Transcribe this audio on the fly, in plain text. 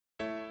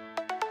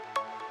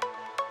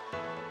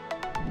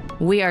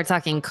We are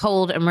talking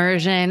cold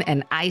immersion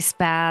and ice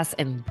baths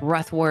and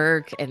breath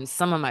work and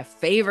some of my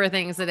favorite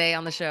things today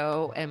on the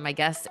show. And my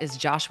guest is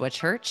Joshua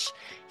Church.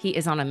 He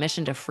is on a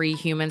mission to free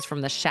humans from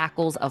the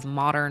shackles of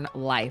modern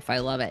life. I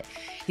love it.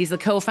 He's the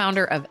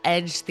co-founder of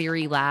Edge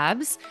Theory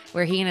Labs,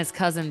 where he and his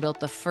cousin built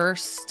the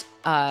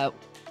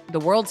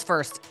world's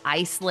first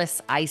iceless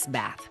ice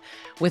bath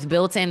with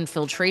built-in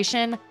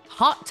filtration,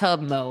 hot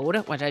tub mode,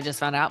 which I just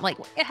found out. I'm like,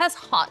 it has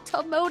hot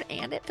tub mode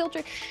and it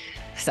filters.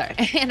 Sorry,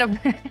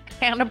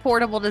 and a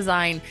portable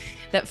design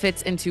that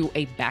fits into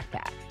a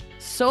backpack.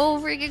 So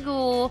freaking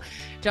cool.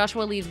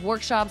 Joshua leads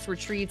workshops,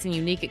 retreats, and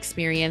unique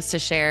experience to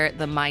share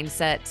the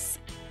mindsets,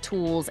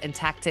 tools, and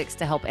tactics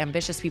to help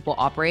ambitious people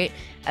operate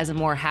as a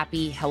more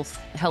happy,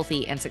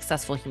 healthy, and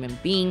successful human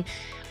being.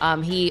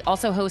 He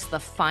also hosts the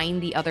Find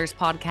the Others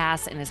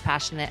podcast and is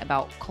passionate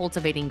about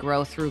cultivating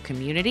growth through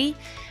community.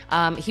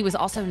 He was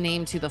also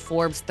named to the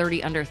Forbes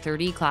 30 Under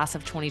 30 class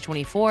of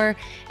 2024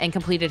 and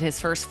completed his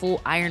first full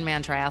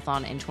Ironman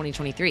Triathlon in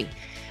 2023.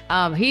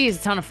 He's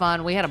a ton of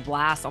fun. We had a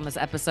blast on this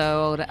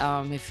episode.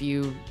 If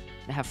you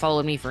have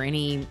followed me for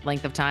any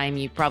length of time,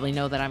 you probably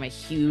know that I'm a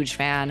huge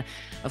fan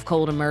of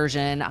cold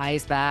immersion,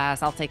 ice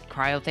baths. I'll take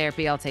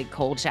cryotherapy. I'll take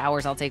cold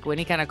showers. I'll take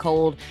any kind of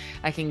cold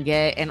I can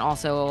get. And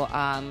also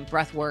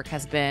breath work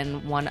has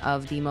been one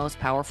of the most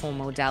powerful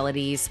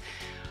modalities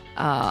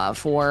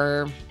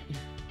for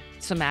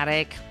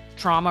somatic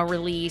trauma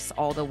release,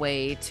 all the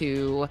way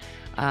to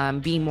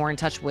being more in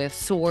touch with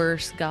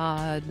source,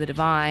 God, the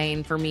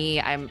divine. For me,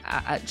 I'm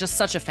just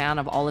such a fan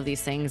of all of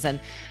these things, and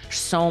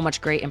so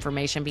much great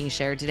information being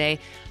shared today.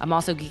 I'm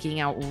also geeking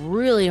out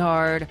really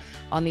hard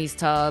on these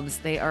tubs.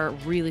 They are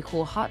really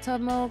cool. Hot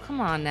tub mode,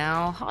 come on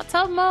now. Hot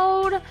tub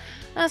mode,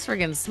 that's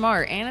freaking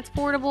smart. And it's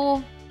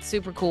portable.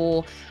 Super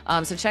cool.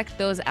 So check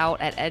those out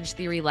at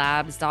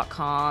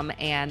edgetheorylabs.com.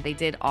 And they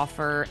did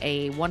offer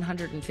a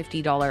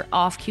 $150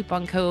 off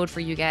coupon code for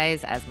you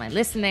guys as my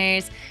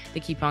listeners. The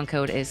coupon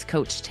code is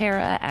Coach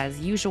Tara as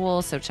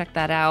usual. So check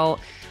that out.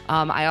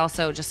 I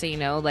also, just so you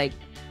know, like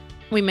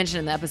we mentioned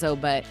in the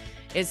episode, but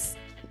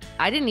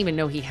I didn't even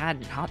know he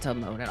had hot tub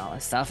mode and all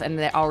this stuff. And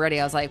already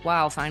I was like,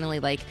 wow, finally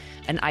like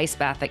an ice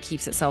bath that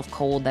keeps itself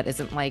cold that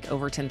isn't like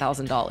over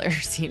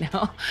 $10,000, you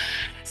know?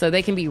 So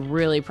they can be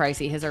really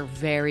pricey. His are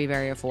very,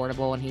 very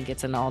affordable, and he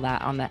gets into all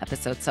that on that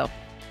episode. So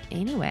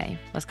anyway,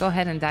 let's go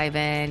ahead and dive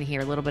in,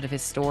 hear a little bit of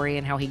his story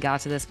and how he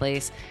got to this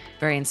place.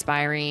 Very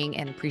inspiring,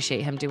 and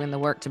appreciate him doing the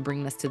work to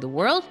bring this to the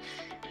world.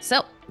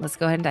 So let's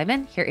go ahead and dive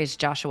in. Here is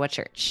Joshua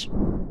Church.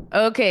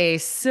 Okay,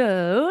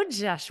 so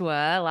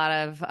Joshua, a lot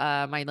of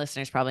my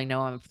listeners probably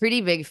know I'm a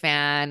pretty big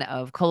fan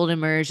of cold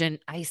immersion,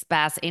 ice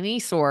baths, any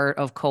sort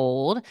of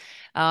cold.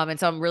 And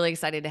so I'm really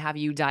excited to have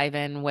you dive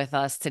in with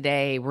us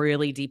today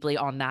really deeply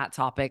on that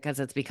topic, because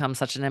it's become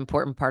such an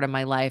important part of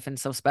my life and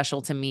so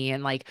special to me,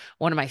 and like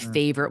one of my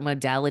favorite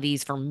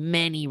modalities for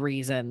many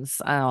reasons.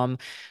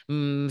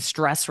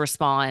 Stress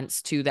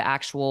response to the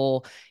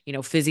actual,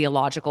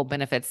 physiological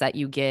benefits that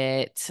you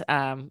get.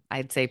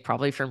 I'd say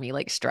probably for me,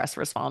 like stress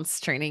response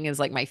training is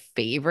like my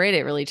favorite.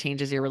 It really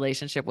changes your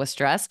relationship with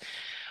stress.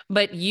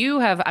 But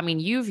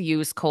you've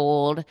used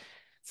cold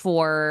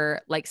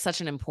for like such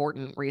an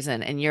important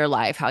reason in your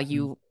life, how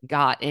you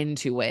got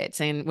into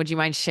it. And would you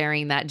mind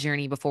sharing that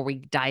journey before we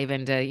dive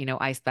into,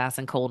 ice baths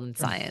and cold and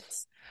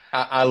science?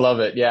 I love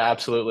it. Yeah,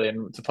 absolutely.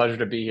 And it's a pleasure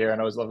to be here.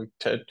 And I always love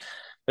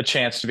the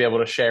chance to be able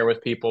to share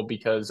with people,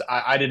 because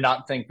I did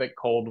not think that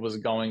cold was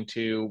going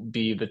to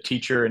be the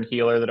teacher and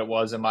healer that it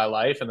was in my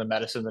life and the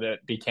medicine that it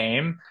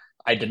became.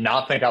 I did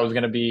not think I was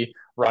going to be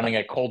running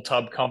a cold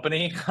tub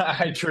company.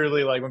 I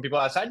truly, like, when people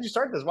ask, how did you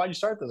start this? Why did you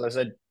start this? I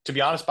said, to be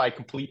honest, by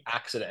complete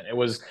accident. It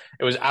was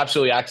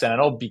absolutely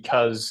accidental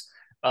because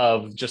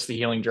of just the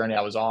healing journey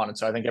I was on. And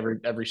so I think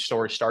every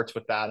story starts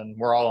with that, and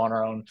we're all on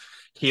our own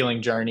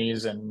healing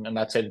journeys. And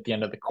that's it at the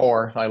end of the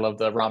core. I love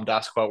the Ram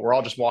Dass quote. We're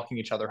all just walking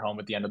each other home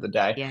at the end of the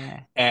day. Yeah.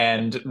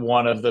 And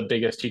one of the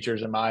biggest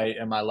teachers in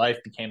my life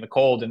became the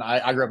cold. And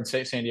I grew up in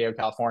San Diego,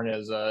 California,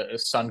 as a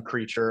sun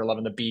creature,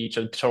 loving the beach,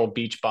 a total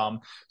beach bum.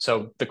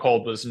 So the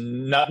cold was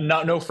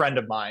no friend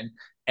of mine.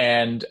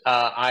 And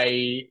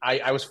I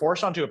was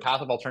forced onto a path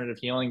of alternative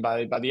healing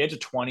by the age of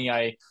 20.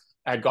 I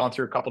had gone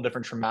through a couple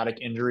different traumatic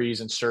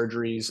injuries and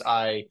surgeries.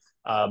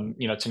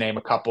 To name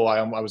a couple, I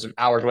was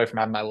hours away from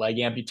having my leg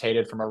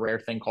amputated from a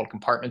rare thing called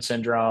compartment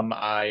syndrome.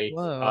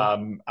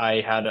 Whoa.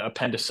 I had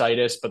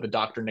appendicitis, but the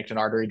doctor nicked an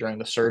artery during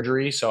the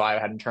surgery, so I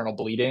had internal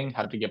bleeding,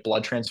 had to get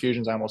blood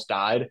transfusions. I almost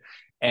died.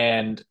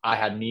 And I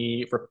had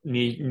knee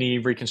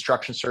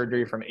reconstruction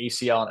surgery from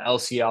ACL and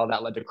LCL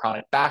that led to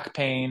chronic back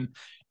pain.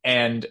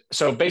 And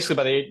so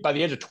basically by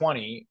the age of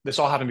 20, this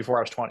all happened before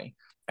I was 20.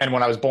 And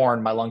when I was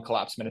born, my lung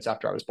collapsed minutes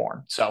after I was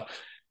born. So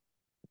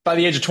by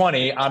the age of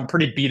 20, I'm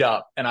pretty beat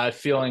up and I'm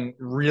feeling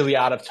really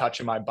out of touch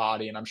in my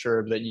body. And I'm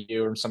sure that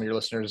you or some of your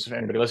listeners,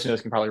 anybody listening to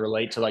this, can probably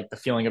relate to like the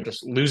feeling of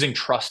just losing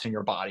trust in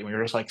your body when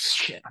you're just like,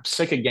 shit, I'm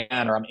sick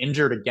again, or I'm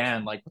injured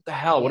again. Like, what the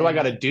hell? What do I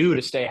got Yeah. to do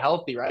to stay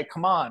healthy? Right?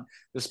 Come on.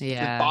 This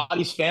Yeah.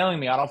 body's failing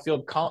me. I don't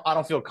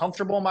feel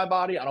comfortable in my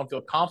body. I don't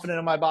feel confident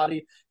in my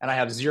body, and I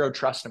have zero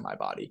trust in my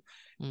body.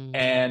 Mm,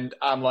 And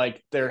I'm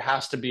like, there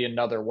has to be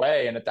another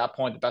way. And at that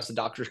point, the best the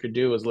doctors could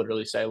do was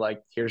literally say,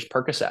 like, here's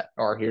Percocet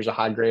or here's a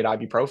high grade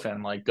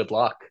ibuprofen. Like, good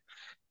luck.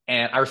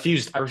 And I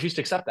refused. I refused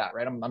to accept that.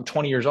 Right. I'm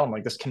 20 years old. I'm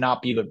like, this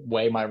cannot be the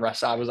way my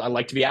rest. I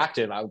like to be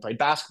active. I would play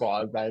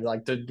basketball. I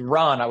like to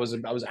run. I was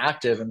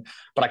active,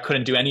 but I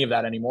couldn't do any of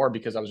that anymore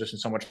because I was just in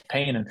so much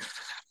pain.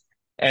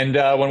 And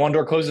when one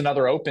door closes,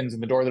 another opens.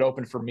 And the door that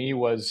opened for me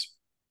was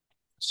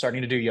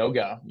starting to do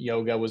yoga.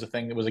 Yoga was a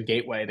thing that was a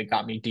gateway that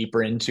got me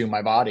deeper into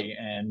my body.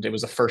 And it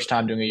was the first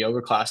time doing a yoga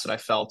class that I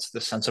felt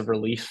the sense of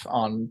relief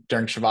on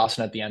during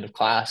Shavasana at the end of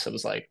class. It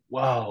was like,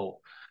 whoa,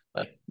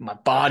 like my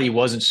body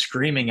wasn't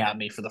screaming at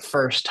me for the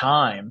first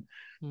time.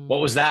 What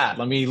mm, was that?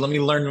 Let me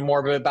learn more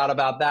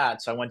about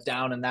that. So I went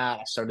down in that.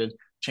 I started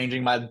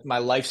changing my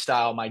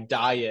lifestyle, my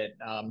diet,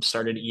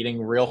 started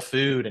eating real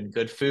food and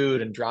good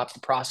food and dropped the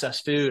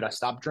processed food. I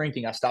stopped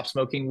drinking. I stopped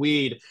smoking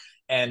weed.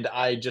 And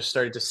I just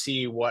started to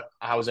see what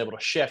I was able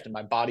to shift in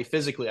my body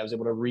physically. I was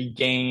able to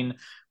regain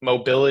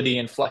mobility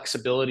and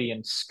flexibility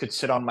and could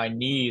sit on my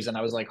knees. And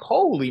I was like,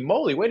 holy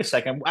moly, wait a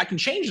second, I can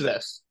change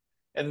this.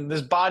 And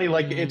this body,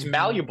 like, it's mm,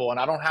 malleable, and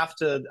I don't have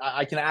to,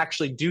 I can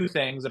actually do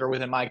things that are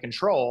within my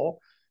control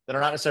that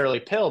are not necessarily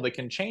a pill that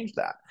can change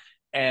that.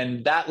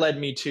 And that led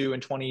me to, in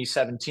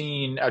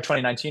 2017 or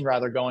 2019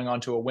 rather, going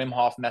on to a Wim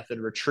Hof method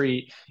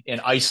retreat in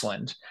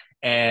Iceland.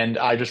 And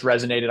I just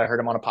resonated. I heard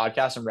him on a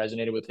podcast and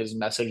resonated with his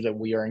message that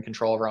we are in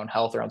control of our own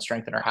health, our own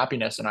strength, and our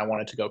happiness. And I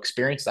wanted to go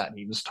experience that. And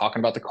he was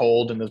talking about the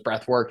cold and this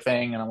breath work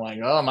thing. And I'm like,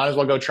 oh, might as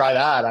well go try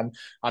that.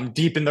 I'm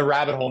deep in the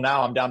rabbit hole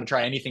now. I'm down to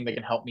try anything that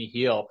can help me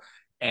heal.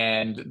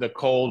 And the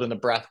cold and the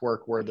breath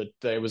work were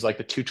it was like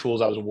the two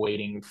tools I was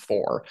waiting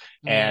for.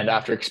 And mm,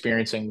 after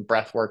experiencing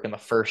breath work and the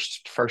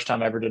first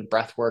time I ever did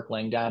breath work,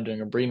 laying down,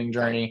 doing a breathing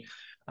journey,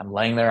 I'm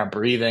laying there, I'm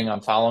breathing,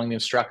 I'm following the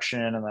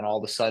instruction, and then all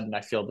of a sudden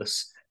I feel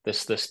this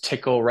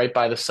tickle right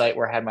by the site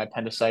where I had my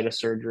appendicitis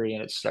surgery,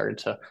 and it started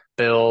to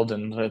build.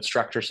 And the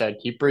instructor said,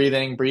 keep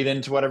breathing, breathe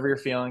into whatever you're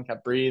feeling.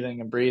 Kept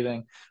breathing and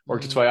breathing,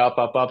 worked its way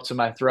mm. up to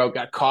my throat,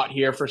 got caught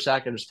here for a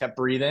second, just kept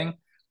breathing.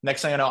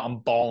 Next thing I know, I'm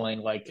bawling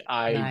like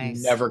I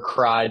Nice. never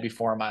cried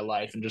before in my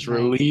life, and just Nice.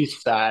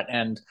 released that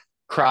and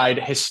cried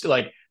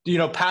like,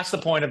 past the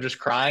point of just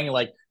crying,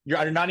 like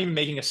you're not even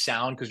making a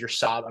sound because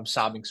I'm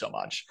sobbing so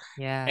much.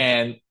 Yeah.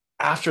 And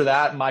after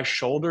that, my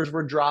shoulders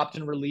were dropped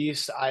and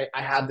released. I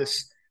had Wow.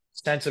 this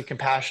sense of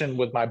compassion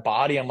with my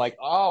body. I'm like,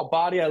 oh,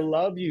 body, I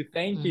love you.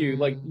 Thank you.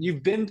 Like, Mm,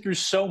 you've been through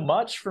so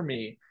much for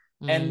me.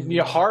 And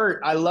your mm,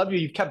 heart, I love you.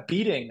 You've kept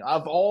beating.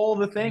 Of all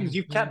the things,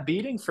 you've kept mm,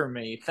 beating for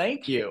me.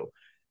 Thank you.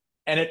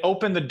 And it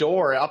opened the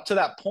door. Up to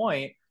that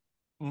point,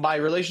 my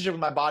relationship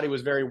with my body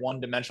was very one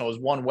dimensional. It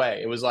was one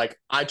way. It was like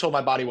I told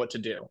my body what to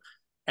do.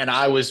 And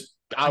I was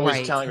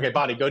right. telling, okay,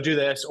 body, go do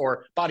this,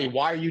 or body,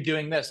 why are you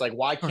doing this? Like,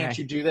 why can't Right.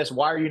 you do this?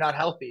 Why are you not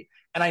healthy?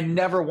 And I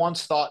never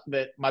once thought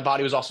that my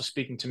body was also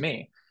speaking to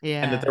me,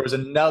 and that Yeah. there was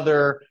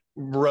another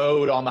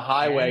road on the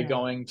highway Yeah.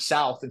 going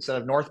south instead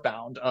of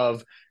northbound,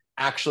 of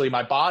actually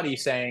my body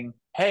saying,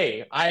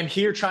 hey, I am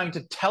here trying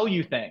to tell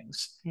you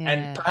things.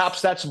 And perhaps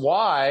Yes. that's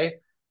why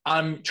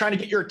I'm trying to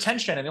get your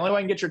attention. And the only way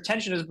I can get your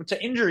attention is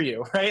to injure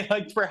you, right?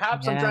 Like,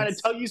 perhaps I'm trying to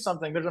Yes. tell you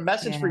something. There's a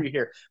message for Yeah. you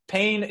here.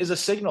 Pain is a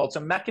signal, it's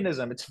a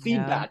mechanism, it's Yeah.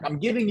 feedback. I'm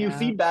giving you Yeah.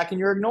 feedback and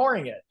you're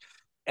ignoring it.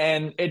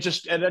 And it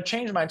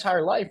changed my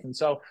entire life. And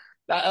so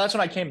that's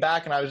when I came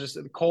back, and I was just,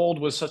 the cold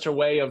was such a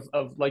way of,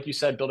 like you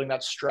said, building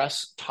that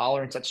stress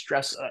tolerance, that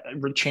stress,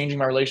 changing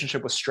my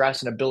relationship with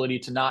stress and ability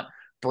to not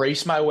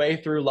brace my way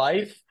through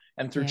life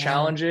and through Yeah.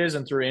 challenges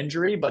and through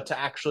injury, but to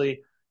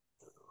actually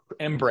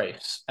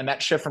embrace. And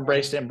that shift from Yeah.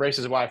 brace to embrace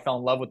is why I fell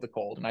in love with the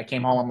cold. And I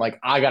came home, I'm like,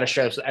 I got to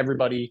share this with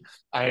everybody.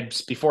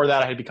 Before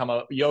that, I had become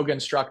a yoga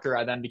instructor.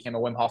 I then became a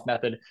Wim Hof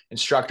method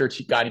instructor,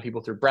 guiding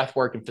people through breath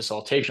work and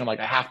facilitation. I'm like,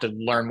 I have to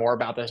learn more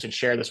about this and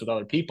share this with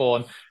other people.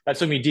 And that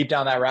took me deep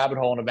down that rabbit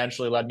hole, and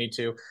eventually led me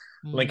to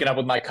linking up Mm.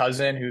 with my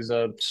cousin, who's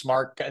a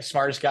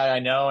smartest guy I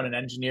know, and an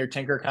engineer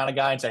tinker kind of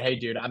guy, and said, hey,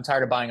 dude, I'm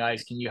tired of buying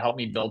ice. Can you help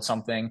me build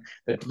something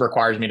that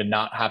requires me to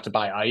not have to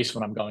buy ice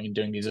when I'm going and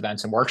doing these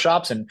events and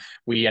workshops? And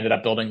we ended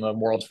up building the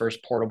world's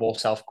first portable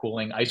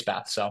self-cooling ice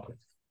bath. So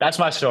that's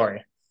my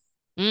story.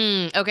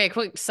 Okay,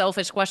 quick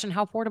selfish question.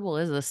 How portable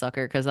is this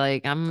sucker? Because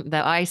like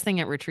the ice thing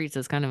at retreats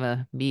is kind of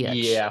a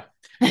bitch. Yeah.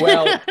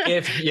 Well,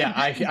 if yeah,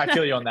 I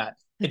feel you on that.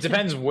 It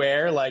depends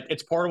where. Like,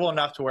 it's portable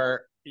enough to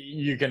where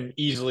you can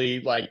easily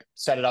like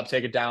set it up,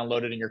 take it down,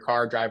 load it in your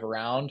car, drive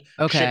around.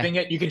 Okay. Shipping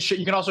it, you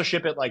can also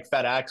ship it like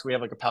FedEx. We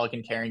have like a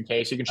Pelican carrying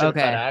case. You can ship it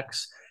Okay.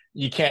 FedEx.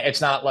 You can't. It's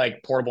not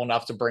like portable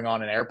enough to bring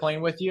on an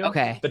airplane with you.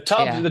 Okay. The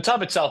Yeah.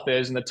 tub itself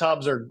is, and the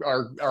tubs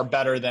are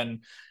better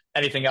than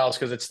anything else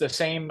because it's the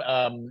same.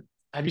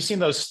 Have you seen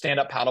those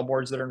stand-up paddle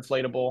boards that are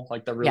inflatable?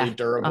 Like, they're really Yeah. Uh-huh.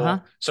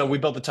 durable. So we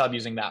built the tub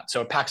using that. So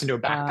it packs into a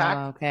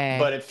backpack, Okay.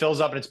 but it fills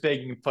up and it's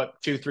big. You can put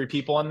 2, 3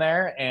 people in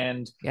there,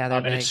 Yeah, they're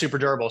and it's big. super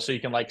durable. So you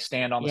can like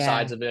stand on the Yeah.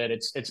 sides of it.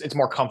 It's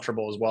more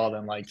comfortable as well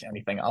than like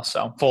anything else.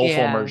 So full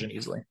Yeah. immersion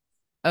easily.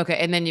 Okay,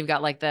 and then you've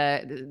got like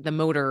the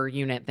motor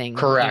unit thing,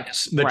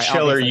 Correct. The right?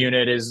 chiller Obviously,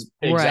 unit is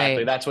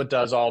exactly, right. that's what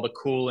does all the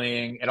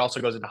cooling. It also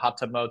goes into hot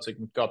tub mode, so you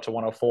can go up to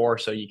 104,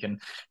 so you can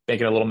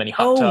make it a little mini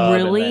hot Oh,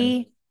 tub, and then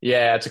really?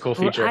 yeah, it's a cool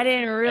I feature.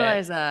 didn't And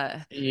realize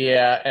that.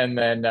 yeah, and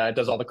then it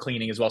does all the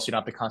cleaning as well, so you don't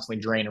have to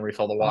constantly drain and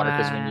refill the water.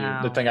 Because the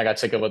Wow. thing I got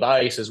sick of with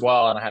ice as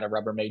well, and I had a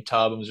Rubbermaid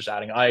tub and was just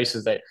adding ice,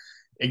 is that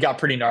it got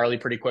pretty gnarly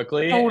pretty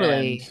quickly, and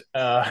Totally.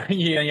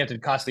 you have to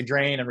constantly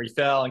drain and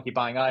refill and keep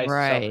buying ice. So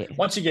Right.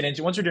 once you're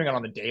doing it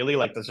on the daily,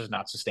 like this is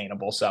not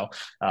sustainable. So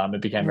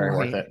it became very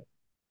worth Right. it.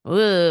 Ooh,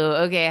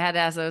 okay. I had to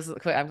ask those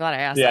quick. I'm glad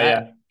I asked Yeah,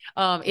 that.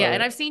 yeah, Yeah, love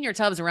and it. I've seen your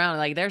tubs around,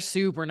 like they're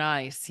super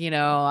nice.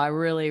 I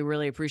really,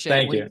 really appreciate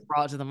Thank what you you,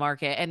 brought to the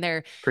market. And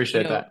they're,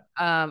 appreciate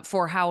that.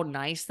 for how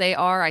nice they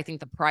are, I think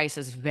the price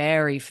is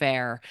very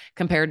fair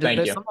compared to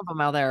Thank you. some of them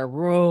out there.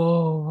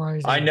 Whoa,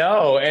 I pricey.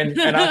 know, and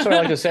that's what I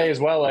like to say as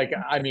well. Like,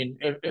 I mean,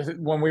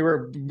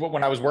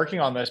 when I was working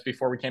on this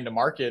before we came to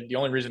market, the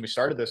only reason we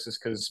started this is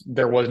because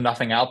there was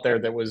nothing out there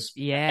that was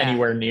Yeah,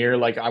 anywhere near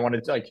like I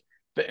wanted to, like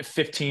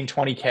 15,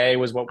 20K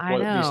was I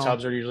what these know.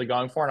 tubs are usually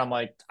going for, and I'm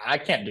like, I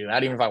can't do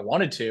that even if I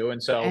wanted to. And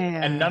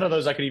Yeah, none of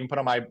those I could even put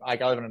on my,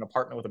 like, I live in an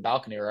apartment with a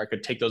balcony, or I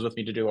could take those with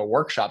me to do a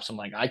workshop. So I'm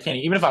like, I can't,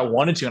 even if I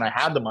wanted to and I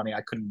had the money,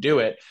 I couldn't do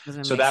it.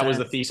 doesn't So make that was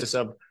the sense. thesis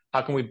of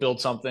how can we build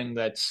something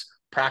that's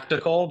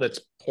practical, that's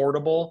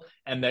portable,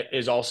 and that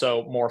is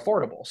also more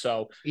affordable.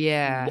 So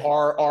Yeah,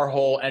 our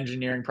whole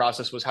engineering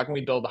process was how can we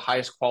build the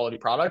highest quality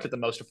product at the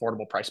most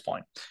affordable price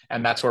point,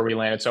 and that's where we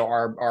landed. So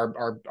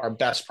our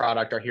best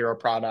product, our hero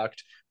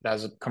product, that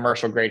has a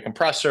commercial grade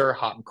compressor,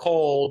 hot and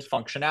cold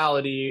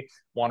functionality,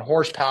 1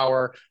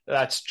 horsepower.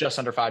 That's just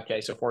under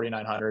 5K, so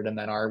 4,900. And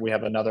then we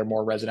have another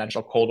more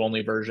residential cold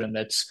only version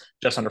that's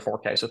just under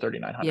 4K, so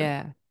 3,900.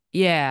 yeah.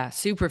 Yeah,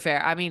 super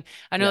fair. I mean,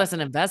 I know Yeah, that's an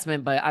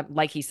investment, but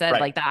like he said,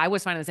 right. like that, I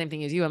was finding the same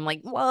thing as you. I'm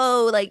like,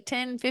 whoa, like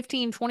 10,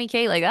 15,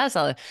 20K, like that's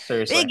a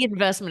Seriously. big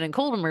investment in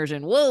cold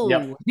immersion. Yep.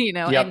 Whoa,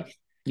 and Yep.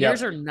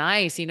 yours are Yep.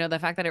 nice. The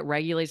fact that it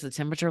regulates the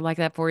temperature like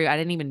that for you. I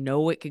didn't even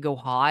know it could go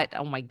hot.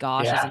 Oh my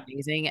gosh, that's Yeah.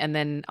 amazing. And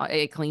then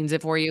it cleans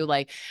it for you.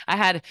 Like I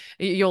had,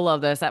 you'll love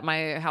this at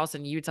my house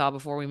in Utah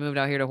before we moved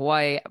out here to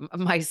Hawaii.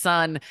 My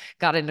son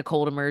got into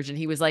cold immersion.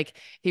 He was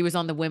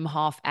on the Wim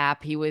Hof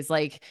app. He was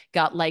like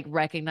got like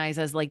recognized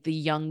as like the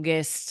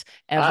youngest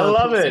I ever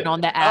love person it.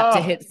 on the app to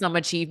Oh, hit some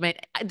achievement.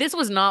 This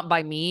was not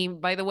by me,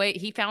 by the way.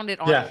 He found it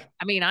on, yeah.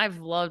 I mean, I've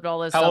loved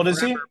all this How stuff old is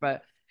forever, he?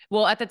 but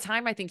well, at the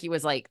time I think he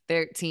was like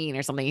 13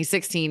 or something. He's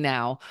 16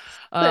 now.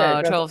 Sick.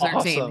 That's 12, 13.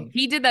 awesome.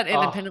 He did that Oh,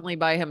 independently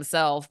by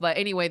himself. But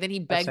anyway, then he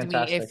that's begged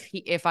me fantastic.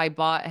 if I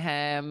bought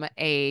him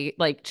a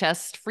like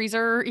chest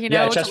freezer,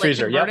 Yeah, to chest like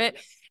freezer. convert Yep.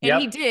 it. And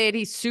he Yep. did.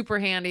 He's super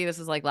handy. This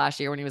is like last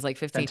year when he was like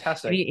 15. And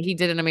Fantastic. he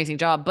did an amazing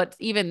job. But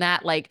even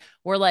that, like,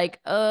 we're like,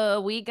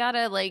 we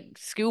gotta like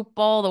scoop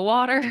all the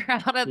water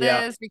out of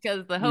Yep. this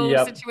because the hose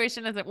Yep.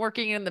 situation isn't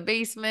working in the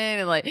basement.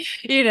 And like,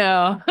 you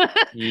know.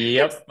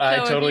 Yep. I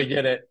So totally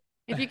get it.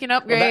 if you can Well,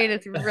 upgrade,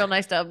 it's real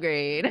nice to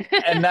upgrade.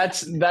 and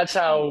that's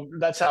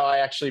how I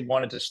actually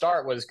wanted to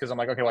start, was because I'm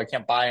like, okay, well, I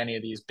can't buy any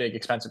of these big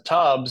expensive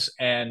tubs,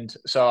 and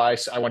so I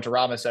went to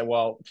Rob and said,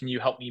 well, can you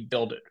help me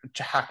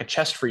hack a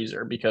chest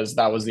freezer, because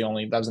that was the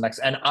next,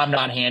 and I'm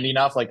not handy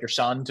enough like your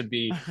son to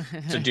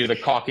do the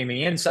caulking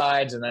the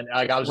insides, and then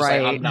I was just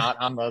like, Right.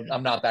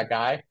 I'm not that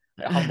guy.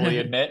 I humbly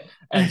admit.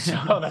 And so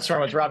that's where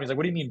I went to Rob. He's like,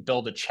 what do you mean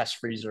build a chest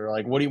freezer?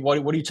 Like, what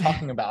are you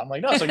talking about? I'm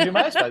like, no, so I can do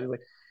my ice bath. He's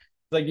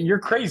like, you're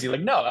crazy. Like,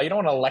 no, you don't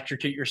want to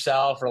electrocute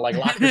yourself or like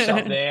lock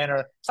yourself in, or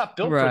it's not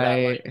built for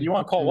that. Like, Right. you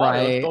want cold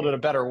water, let's build Right. it a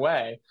better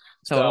way.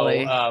 So,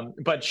 Totally.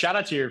 but shout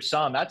out to your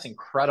son. That's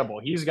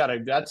incredible.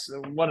 That's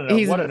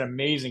He's what an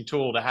amazing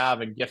tool to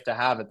have and gift to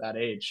have at that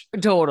age.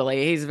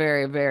 totally. He's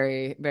very,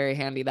 very, very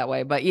handy that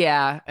way. But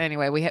yeah,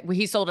 anyway,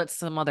 he sold it to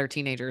some other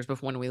teenagers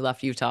before when we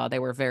left Utah. They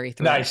were very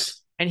thrilled.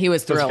 Nice. And he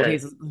was That's thrilled.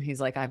 great.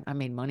 He's like, I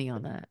made money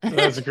on that.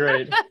 That's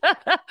great. Young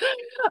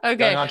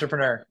Okay.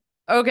 entrepreneur.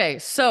 Okay,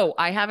 so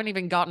I haven't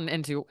even gotten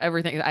into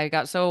everything. I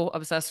got so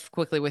obsessed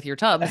quickly with your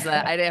tubs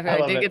that I I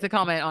love didn't it. get to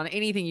comment on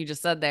anything you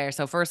just said there.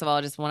 So first of all,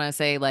 I just want to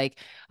say like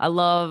I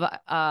love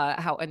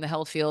how in the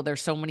health field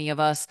there's so many of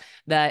us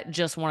that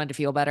just wanted to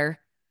feel better.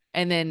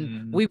 And then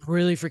Mm, we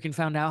really freaking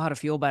found out how to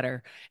feel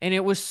better. And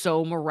it was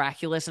so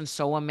miraculous and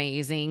so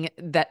amazing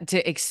that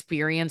to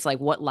experience like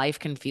what life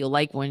can feel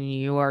like when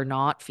you are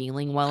not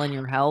feeling well in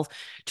your health,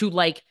 to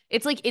like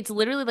it's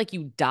literally like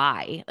you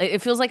die.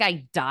 It feels like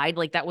I died.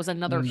 Like that was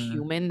another mm,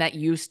 human that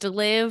used to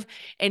live.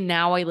 And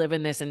now I live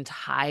in this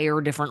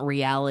entire different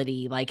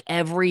reality. Like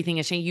everything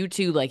has changed. You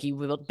too, like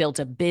you built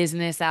a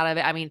business out of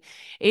it. I mean,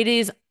 it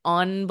is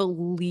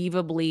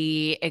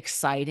unbelievably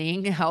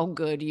exciting how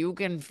good you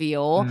can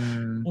feel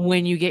mm.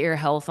 when you get your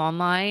health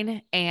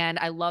online. And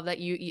I love that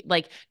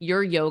like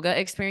your yoga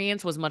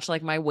experience was much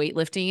like my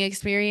weightlifting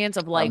experience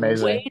of like,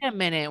 Amazing. wait a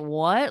minute,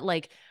 what?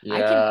 Like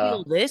I can Yeah.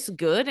 feel this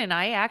good and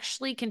I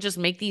actually can just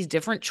make these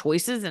different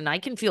choices and I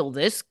can feel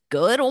this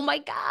good. Oh my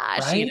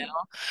gosh. Right?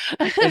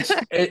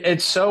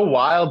 It's so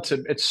wild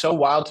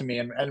to me,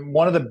 and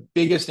one of the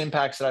biggest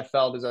impacts that I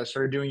felt is I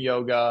started doing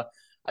yoga.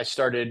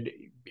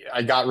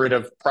 I got rid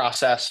of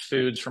processed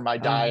foods from my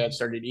diet, Um,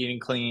 started eating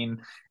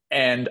clean.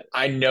 And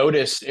I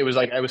noticed it was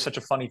such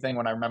a funny thing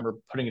when I remember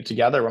putting it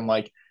together. I'm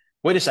like,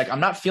 wait a sec, I'm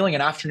not feeling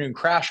an afternoon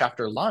crash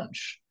after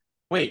lunch.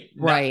 Wait,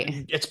 not,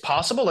 right. it's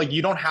possible. Like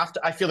you don't have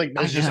to. I feel like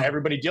I there's just know.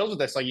 everybody deals with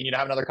this. Like you need to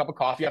have another cup of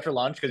coffee after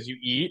lunch because you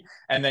eat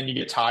and then you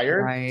get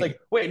tired. It's Right. like,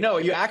 wait, no,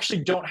 you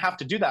actually don't have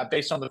to do that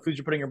based on the foods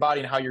you're putting in your body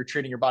and how you're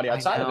treating your body I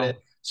outside of it. know.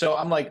 So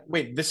I'm like,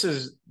 wait, this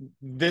is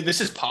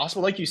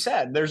possible. Like you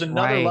said, there's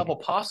another Right. level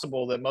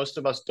possible that most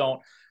of us don't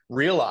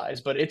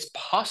realize, but it's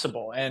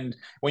possible. And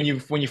when you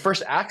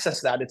first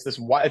access that,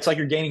 it's like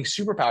you're gaining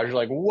superpowers. You're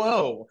like,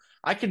 whoa,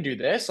 I can do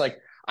this. Like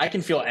I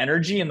can feel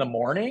energy in the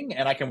morning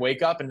and I can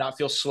wake up and not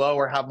feel slow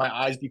or have my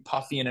eyes be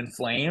puffy and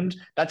inflamed.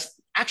 That's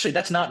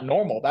not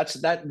normal.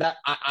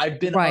 I've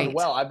been Right.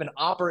 unwell.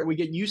 We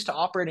get used to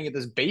operating at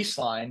this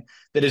baseline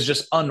that is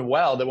just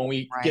unwell, that when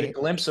we get a Right.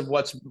 glimpse of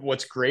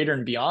what's greater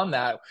and beyond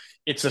that,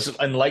 it's this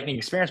enlightening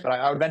experience. But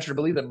I would venture to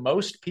believe that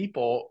most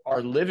people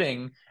are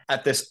living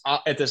at this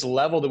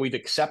level that we've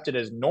accepted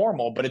as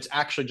normal, but it's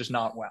actually just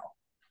not well.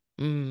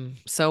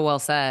 So well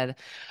said.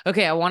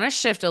 Okay, I want to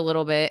shift a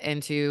little bit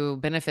into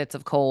benefits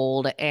of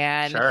cold,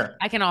 and Sure.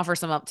 I can offer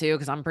some up too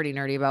because I'm pretty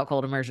nerdy about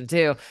cold immersion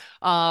too.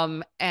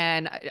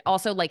 And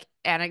also like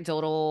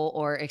anecdotal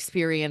or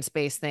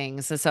experience-based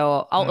things.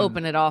 So I'll Mm,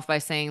 open it off by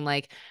saying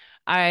like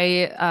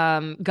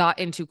I got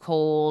into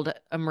cold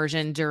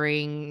immersion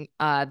during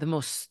the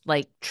most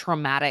like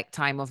traumatic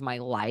time of my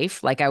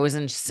life. Like I was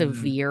in mm.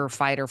 severe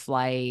fight or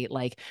flight,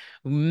 like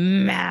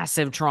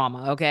massive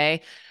trauma,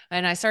 okay?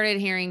 And I started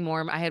hearing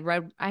more. I had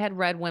read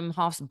Wim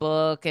Hof's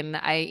book, and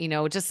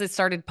just it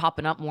started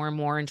popping up more and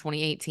more in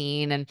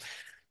 2018. And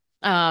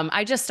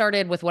I just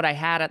started with what I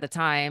had at the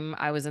time.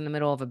 I was in the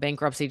middle of a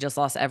bankruptcy, just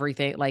lost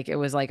everything. Like it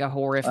was like a Oh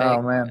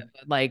horrific, man.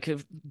 like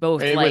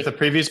both With like the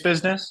previous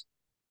business?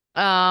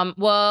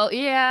 well,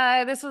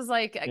 yeah, this was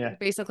like Yeah.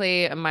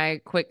 basically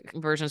my quick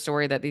version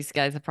story that these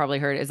guys have probably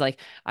heard is like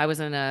I was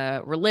in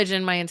a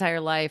religion my entire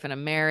life and a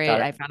marriage.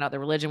 Got I it. found out the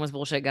religion was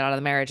bullshit, got out of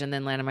the marriage, and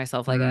then landed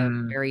myself like a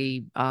Mm,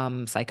 very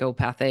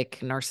psychopathic,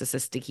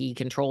 narcissistic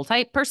control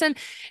type person.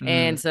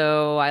 And mm.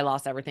 so I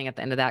lost everything at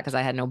the end of that because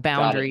I had no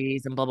Got it.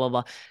 boundaries and blah blah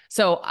blah.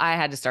 So I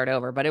had to start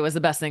over, but it was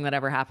the best thing that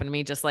ever happened to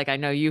me. Just like I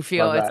know you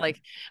feel, Love it's that.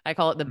 like I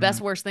call it the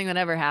best Mm. worst thing that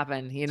ever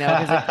happened,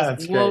 because it just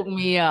That's great. woke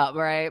me up,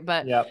 right?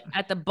 But Yep.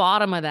 at the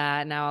bottom of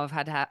that, now I've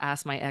had to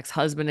ask my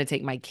ex-husband to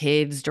take my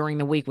kids during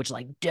the week, which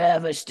like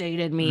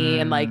devastated me.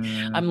 And like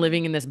Mm, I'm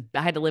living in this,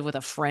 I had to live with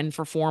a friend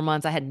for 4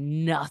 months. I had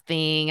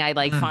nothing. I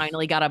like mm,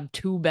 finally got a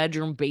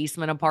 2-bedroom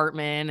basement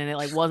apartment and it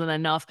like wasn't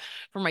enough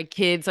for my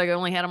kids. So I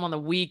only had them on the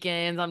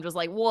weekends. I'm just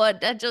like,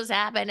 what? That just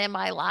happened in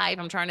my life.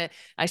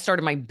 I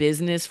started my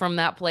business from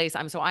that place.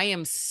 I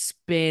am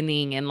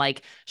spinning in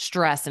like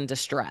stress and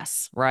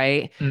distress,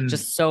 right? mm,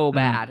 Just so mm,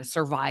 bad.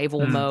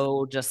 Survival mm.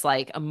 mode, just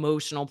like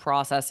emotional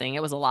processing.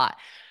 It was a lot.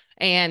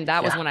 And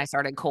that was Yeah. when I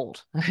started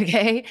cold.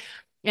 Okay.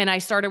 And I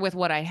started with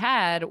what I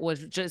had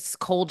was just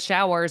cold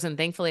showers. And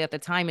thankfully at the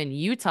time in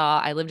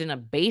Utah, I lived in a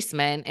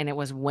basement and it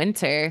was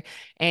winter.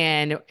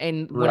 And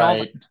when all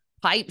the Right.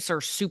 pipes are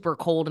super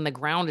cold and the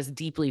ground is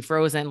deeply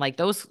frozen, like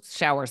those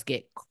showers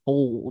get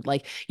cold.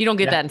 Like you don't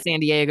get Yeah. that in San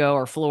Diego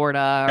or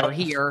Florida or Nope.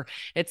 here.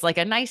 It's like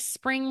a nice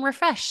spring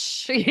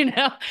refresh.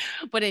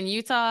 But in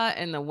Utah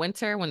in the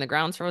winter, when the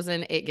ground's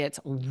frozen, it gets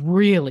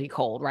really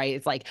cold, right?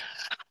 It's like,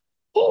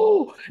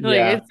 oh,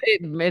 like Yeah.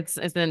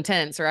 it's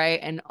intense, right?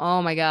 And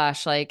oh my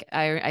gosh, like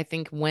I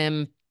think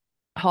Wim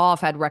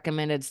Hof had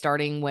recommended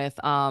starting with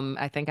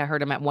I think I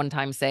heard him at one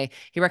time say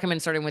he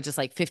recommended starting with just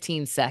like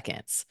 15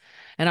 seconds.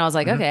 And I was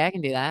like, Hmm. okay, I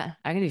can do that.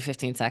 I can do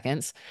 15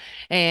 seconds.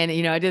 And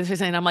I did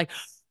this and I'm like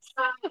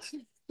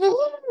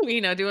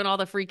doing all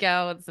the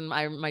freakouts and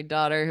my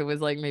daughter who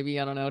was like maybe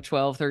I don't know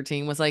 12,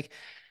 13 was like,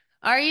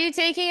 "Are you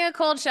taking a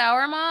cold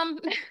shower, mom?"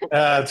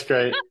 That's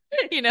great.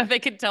 They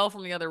could tell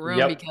from the other room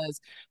Yep. because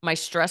my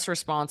stress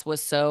response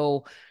was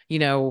so, you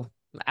know,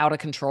 out of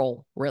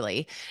control,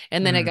 really.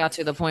 And then it Mm, got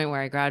to the point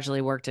where I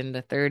gradually worked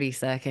into 30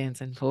 seconds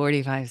and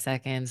 45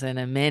 seconds and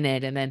a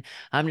minute. And then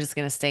I'm just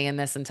going to stay in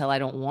this until I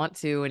don't want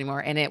to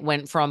anymore. And it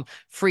went from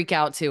freak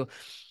out to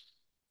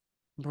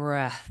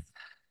breath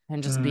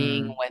and just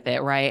being mm, with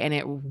it, right? And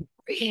it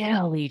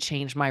really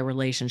changed my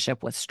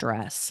relationship with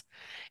stress.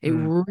 It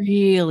mm.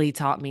 really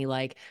taught me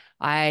like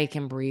I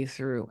can breathe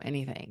through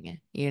anything.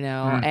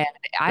 Mm. And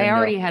I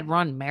already Bingo. had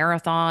run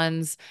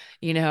marathons.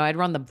 I'd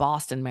run the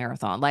Boston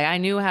Marathon. Like I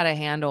knew how to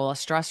handle a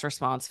stress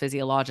response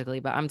physiologically,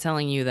 but I'm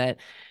telling you that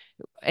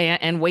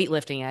and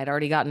weightlifting. I'd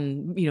already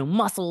gotten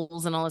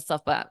muscles and all this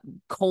stuff, but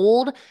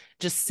cold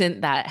just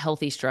sent that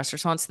healthy stress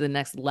response to the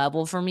next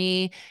level for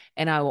me.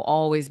 And I will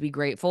always be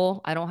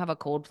grateful. I don't have a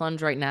cold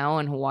plunge right now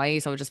in Hawaii.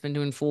 So I've just been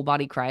doing full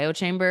body cryo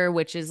chamber,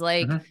 which is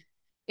like, Hmm.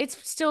 it's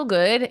still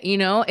good.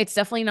 It's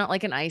definitely not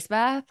like an ice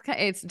bath.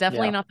 It's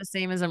definitely Yeah. not the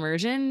same as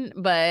immersion,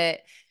 but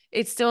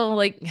it still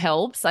like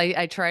helps.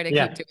 I try to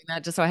keep Yeah. doing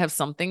that just so I have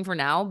something for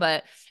now.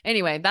 But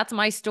anyway, that's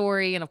my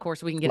story. And of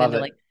course, we can get Love into it.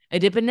 like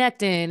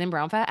adiponectin and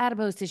brown fat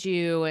adipose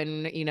tissue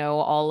and,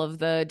 all of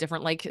the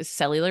different like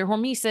cellular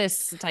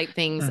hormesis type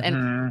things.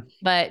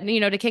 But,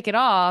 to kick it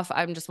off,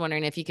 I'm just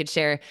wondering if you could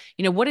share,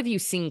 what have you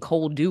seen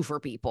cold do for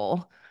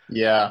people?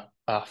 Yeah.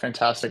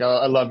 Fantastic.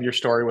 I love your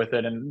story with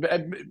it, and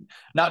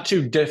not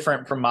too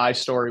different from my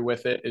story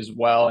with it as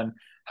well. And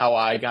how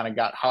I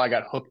got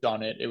hooked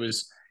on it. It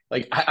was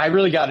like, I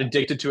really got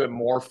addicted to it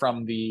more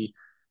from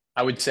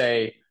I would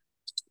say,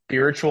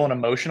 spiritual and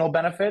emotional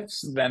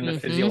benefits than the Mm-hmm.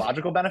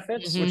 physiological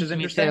benefits, which is Mm-hmm.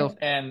 Me too. interesting.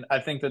 And I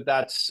think that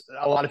that's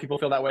a lot of people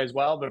feel that way as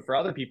well. But for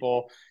other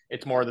people,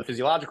 it's more the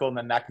physiological, and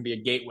then that can be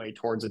a gateway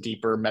towards a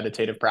deeper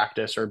meditative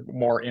practice or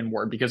more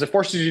inward, because it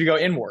forces you to go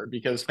inward.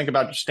 Because think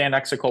about, just stand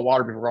next to cold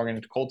water before going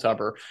into cold tub,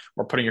 or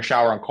putting your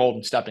shower on cold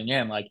and stepping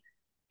in. Like,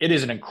 it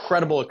is an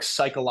incredible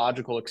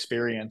psychological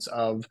experience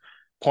of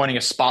pointing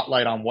a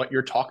spotlight on what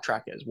your talk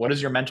track is. What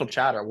is your mental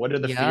chatter? What are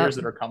the fears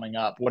Yep. that are coming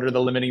up? What are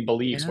the limiting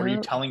beliefs? What are you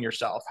Yep. telling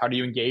yourself? How do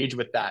you engage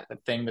with that, the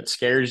thing that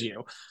scares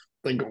you?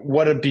 Like,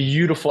 what a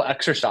beautiful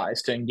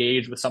exercise to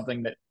engage with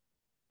something that,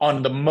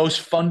 on the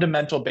most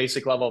fundamental,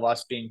 basic level of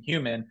us being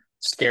human,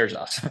 scares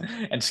us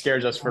and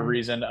scares us for a Yeah.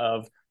 reason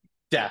of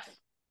death,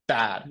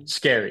 bad,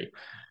 scary,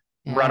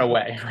 run Yeah.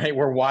 away, right?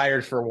 We're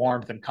wired for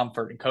warmth and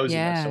comfort and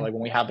coziness. So Yeah. like,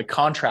 when we have the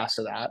contrast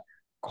of that,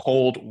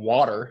 cold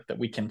water that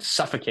we can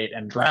suffocate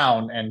and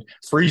drown and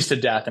freeze to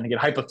death and get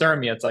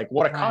hypothermia, it's like,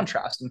 what a Right.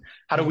 contrast. And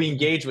how do we Mm-hmm.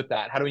 engage with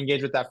that? How do we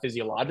engage with that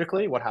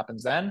physiologically? What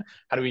happens then?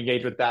 How do we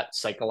engage with that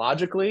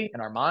psychologically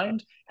in our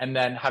mind? And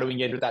then how do we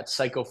engage with that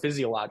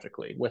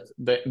psychophysiologically with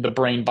the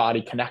brain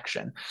body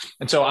connection?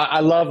 And so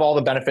I love all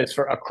the benefits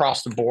for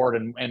across the board,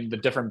 and the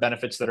different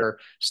benefits that are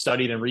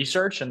studied and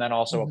researched and then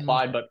also Mm-hmm.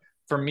 applied. But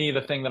for me,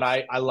 the thing that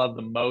I love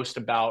the most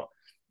about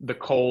the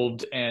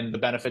cold and the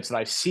benefits that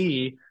I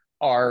see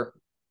are,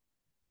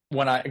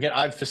 when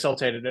I've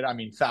facilitated it, I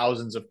mean,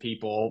 thousands of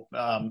people,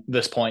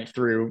 this point,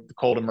 through the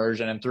cold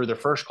immersion and through their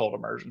first cold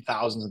immersion,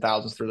 thousands and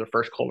thousands through their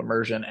first cold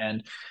immersion.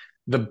 And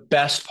the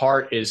best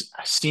part is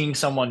seeing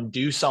someone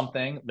do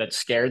something that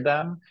scared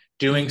them,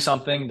 doing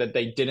something that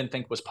they didn't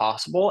think was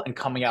possible, and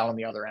coming out on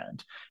the other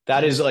end.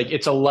 That is like, Mm-hmm.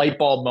 it's a light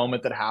bulb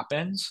moment that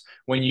happens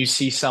when you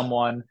see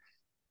someone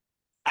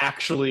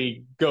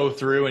actually go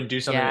through and do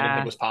something they didn't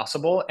think Yeah. was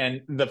possible.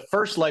 And the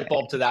first light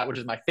bulb to that, which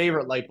is my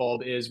favorite light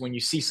bulb, is when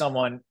you see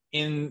someone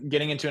in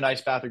getting into an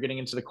ice bath or getting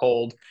into the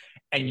cold,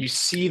 and you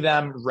see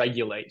them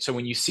regulate. So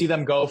when you see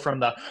them go from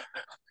the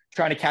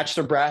trying to catch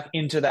their breath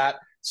into that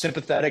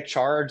sympathetic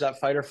charge, that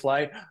fight or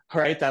flight,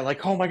 right? That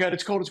like, oh my God,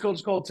 it's cold, it's cold,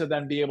 it's cold, to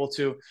then be able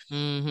to,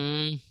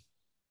 Mm-hmm.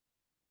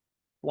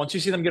 once you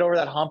see them get over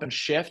that hump and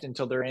shift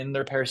until they're in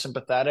their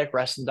parasympathetic,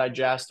 rest and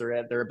digest,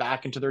 they're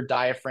back into their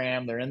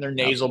diaphragm, they're in their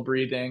Yep. nasal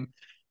breathing.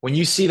 When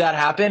you see that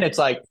happen, it's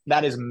like,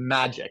 that is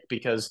magic,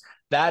 because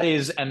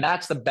that's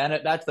that's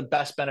the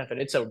best benefit.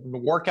 It's a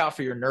workout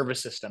for your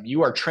nervous system.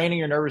 You are training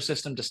your nervous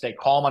system to stay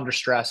calm under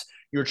stress.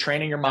 You're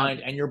training your Yep.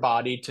 mind and your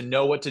body to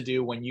know what to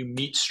do when you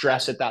meet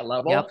stress at that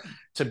level, Yep.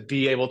 to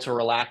be able to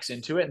relax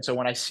into it. And so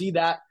when I see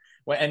that,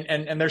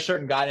 and there's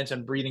certain guidance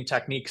and breathing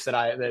techniques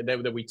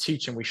that we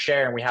teach and we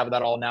share, and we have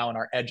that all now in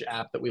our Edge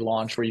app that we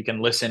launched, where you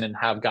can listen and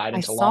have I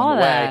guidance along the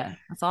saw way. that.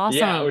 That's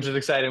Yeah, awesome. which is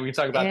exciting. We can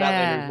talk about that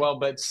later as Yeah. well.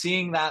 But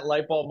seeing that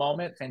light bulb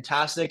moment,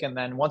 fantastic. And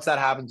then once that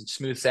happens, it's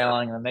smooth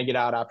sailing. And then they get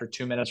out after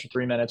 2 minutes or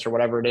 3 minutes or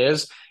whatever it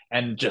is.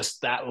 And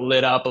just that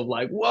lit up of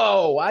like,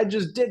 whoa, I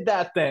just did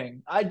that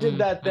thing. I did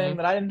that Mm-hmm. thing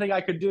that I didn't think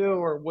I could do,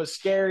 or was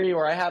scary,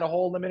 or I had a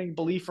whole limiting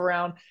belief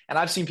around. And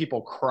I've seen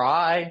people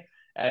cry.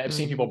 I've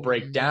seen people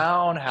break Mm-hmm.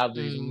 down, have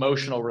these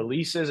emotional Mm-hmm.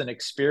 releases and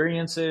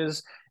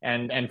experiences,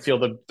 and feel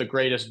the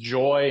greatest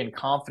joy and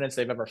confidence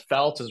they've ever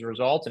felt as a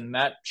result. And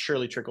that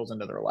surely trickles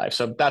into their life.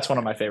 So that's one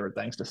of my favorite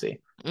things to see.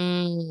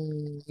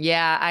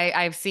 Yeah,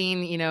 I've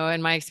seen,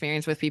 in my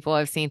experience with people,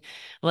 I've seen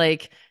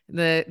like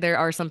there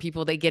are some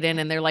people they get in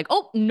and they're like,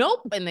 "Oh,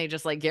 nope," and they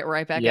just like get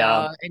right back Yeah,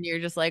 out and you're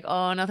just like,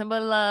 "Oh, nothing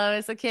but love.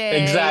 It's okay,"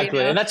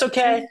 exactly. And that's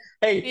okay.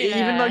 Hey,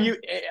 even though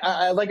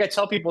Yeah. like I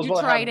tell people as You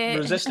well that have tried it.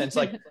 resistance,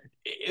 like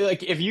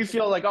if you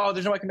feel like, oh,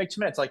 there's no way I can make 2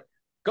 minutes, like,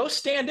 go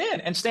stand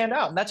in and stand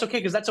out. And that's okay,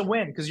 because that's a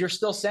win, because you're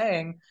still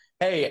saying,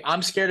 hey,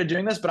 I'm scared of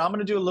doing this, but I'm going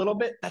to do a little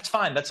bit. That's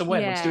fine. That's a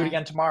win. Let's do it Yeah.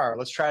 again tomorrow.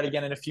 Let's try it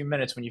again in a few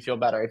minutes when you feel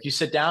better. If you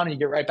sit down and you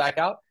get right back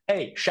out,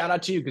 hey, shout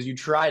out to you because you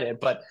tried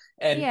it. But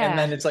and Yeah.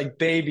 then it's like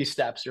baby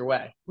steps your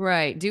way.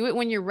 Right. Do it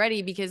when you're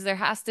ready because there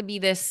has to be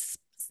this,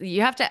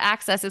 you have to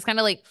access. It's kind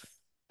of like,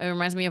 it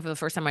reminds me of the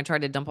first time I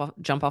tried to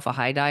jump off a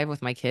high dive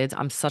with my kids.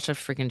 I'm such a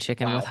freaking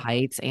chicken with Wow.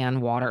 heights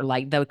and water.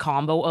 Like the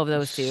combo of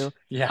those two.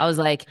 I Yeah. was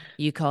like,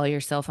 you call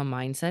yourself a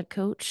mindset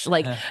coach?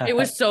 Like it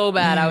was so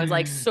bad. I was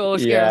like so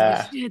scared. I was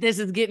like, Yeah. shit, this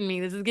is getting me.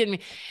 This is getting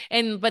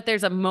me. But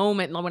there's a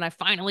moment when I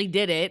finally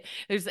did it.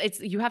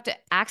 You have to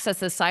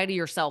access the side of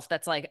yourself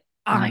that's like,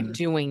 I'm Mm.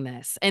 doing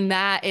this. And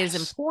that is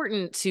Yes.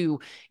 important to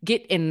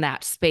get in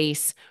that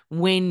space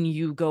when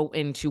you go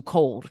into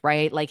cold,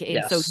 right? Like,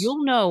 and so Yes.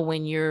 you'll know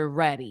when you're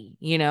ready,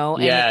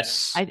 and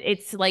Yes.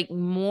 it's like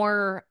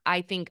more,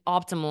 I think,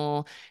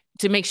 optimal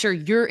to make sure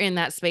you're in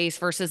that space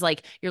versus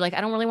like, you're like,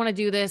 I don't really want to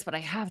do this, but I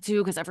have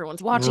to because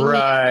everyone's watching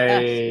me.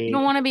 You Right.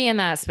 don't want to be in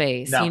that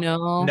space, No,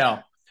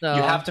 no.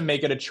 You So have to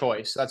make it a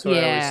choice. That's what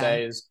I always yeah,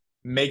 say is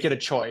make it a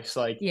choice.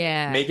 Like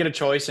yeah, make it a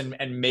choice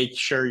and make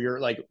sure you're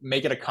like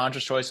make it a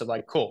conscious choice of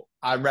like, cool,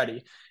 I'm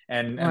ready.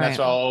 And that's right.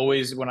 why I'll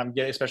always when I'm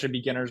getting especially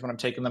beginners when I'm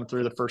taking them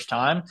through the first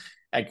time,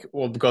 like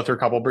we'll go through a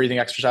couple of breathing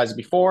exercises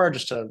before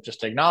just to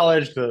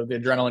acknowledge the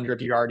adrenaline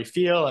drip you already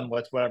feel and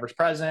whatever's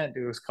present,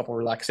 do a couple of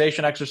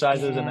relaxation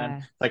exercises and then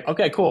Yeah, like,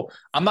 okay, cool.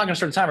 I'm not gonna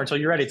start the timer until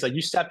you're ready. It's like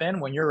you step in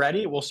when you're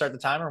ready, we'll start the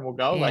timer and we'll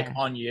go like yeah,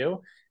 on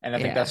you and I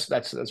think yeah.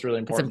 that's really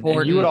It's important.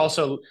 And important.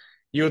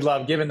 you would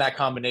love given that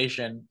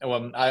combination.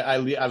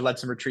 I've led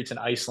some retreats in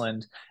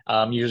Iceland.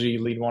 Usually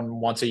you lead one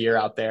once a year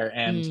out there,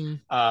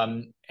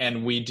 Mm.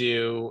 and we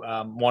do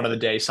one of the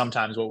days.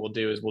 Sometimes what we'll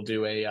do is we'll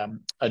do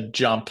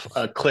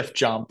a cliff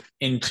jump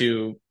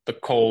into the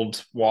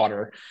cold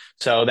water.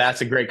 So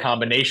that's a great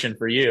combination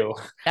for you.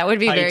 That would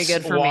be very Heights,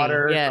 good for me.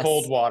 water,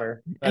 cold Yes.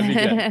 water. That'd be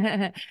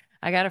good.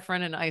 I got a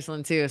friend in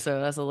Iceland too, so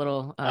that's a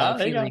little Ah,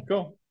 there you go. appealing.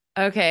 Cool.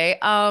 Okay.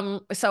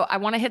 So I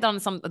want to hit on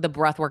some of the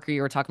breath work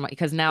you were talking about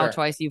because now Sure.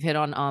 twice you've hit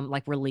on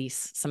like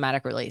release,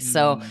 somatic release.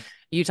 So Mm,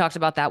 you talked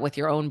about that with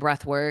your own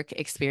breath work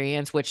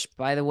experience, which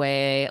by the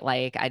way,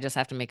 like I just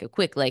have to make a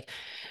quick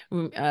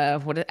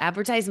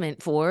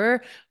advertisement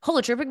for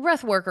holotropic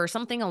breath work or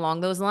something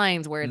along those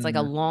lines where it's like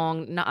a mm,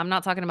 long, no, I'm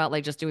not talking about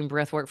like just doing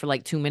breath work for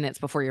like 2 minutes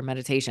before your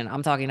meditation.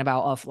 I'm talking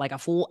about like a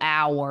full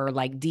hour,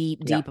 like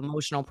deep, yeah. deep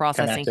emotional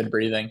processing. Connected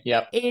breathing.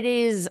 Yep. It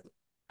is,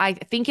 I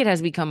think it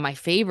has become my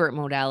favorite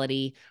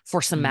modality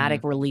for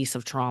somatic Mm, release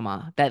of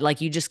trauma that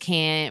like you just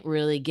can't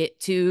really get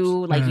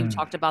to. Like you mm,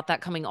 talked about that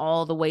coming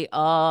all the way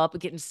up,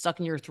 getting stuck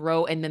in your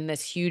throat, and then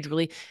this huge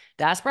release.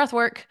 That's breath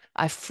work.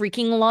 I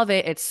freaking love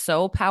it. It's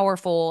so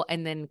powerful.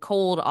 And then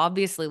cold,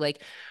 obviously,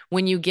 like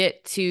when you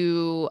get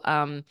to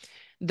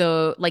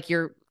the like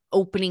you're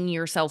opening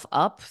yourself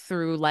up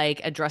through like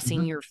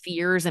addressing mhm, your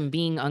fears and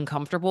being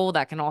uncomfortable,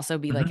 that can also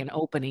be like mhm, an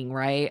opening,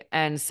 right?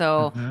 And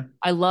so mhm.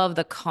 I love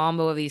the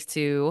combo of these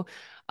two.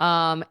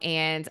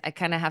 And I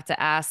kind of have to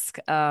ask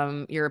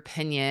your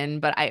opinion,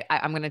 but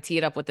I'm gonna tee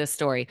it up with this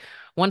story.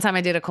 One time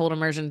I did a cold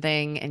immersion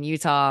thing in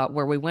Utah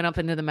where we went up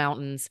into the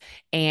mountains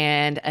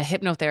and a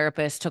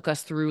hypnotherapist took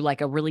us through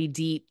like a really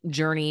deep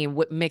journey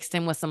mixed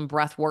in with some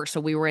breath work. So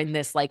we were in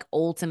this like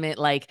ultimate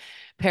like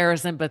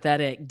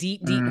parasympathetic,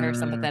 deep, deep Mm,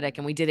 parasympathetic,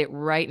 and we did it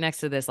right next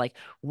to this like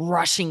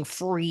rushing,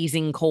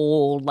 freezing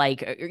cold.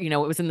 Like it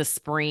was in the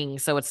spring,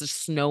 so it's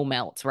just snow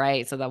melts,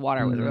 right? So the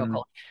water was real mm.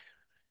 cold.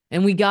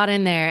 And we got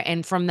in there,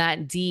 and from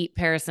that deep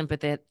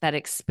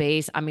parasympathetic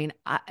space, I mean,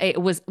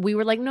 we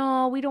were like,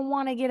 no, we don't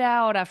want to get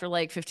out after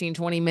like 15,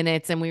 20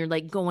 minutes. And we were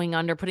like going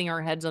under, putting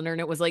our heads under, and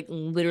it was like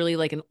literally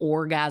like an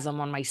orgasm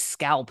on my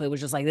scalp. It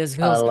was just like, this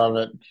I feels love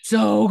it.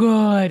 so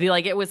good.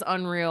 Like it was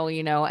unreal.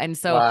 And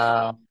so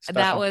Wow.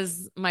 that Special.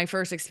 was my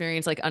first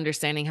experience, like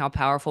understanding how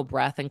powerful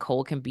breath and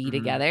cold can be Mm,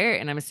 together.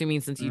 And I'm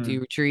assuming since you do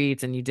mm,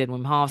 retreats and you did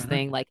Wim Hof's mhm.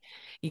 thing, like,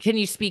 can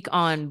you speak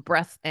on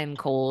breath and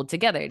cold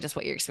together, just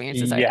what your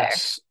experiences are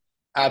there? Yes,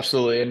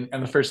 absolutely.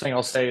 And the first thing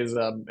I'll say is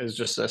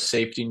just a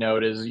safety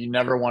note is you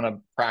never want to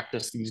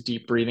practice these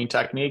deep breathing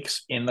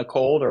techniques in the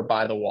cold or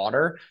by the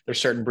water. There's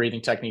certain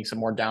breathing techniques of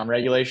more down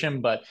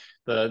regulation, but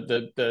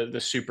the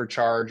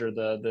supercharge or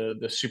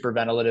the super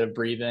ventilative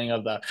breathing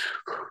of the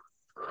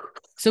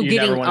So you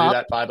never getting want to do up.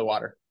 that by the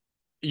water.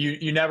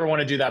 You never want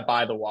to do that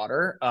by the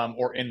water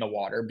or in the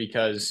water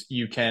because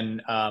you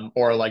can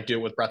or like do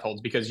it with breath holds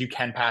because you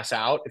can pass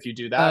out if you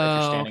do that if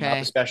you're Oh, standing up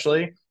okay.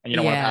 especially and you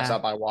don't want to pass Yeah.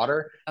 out by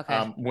water.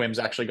 Okay. Wim's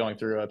actually going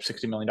through a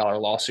 $60 million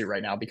lawsuit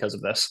right now because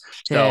of this.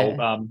 So Shit.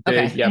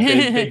 big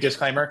Okay.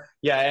 disclaimer.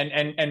 Yeah,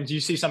 and you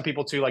see some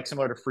people too like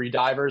similar to free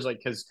divers like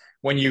because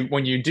when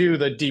you do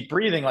the deep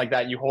breathing like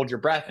that you hold your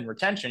breath in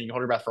retention you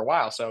hold your breath for a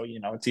while so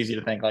it's easy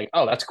to think like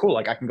oh that's cool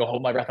like I can go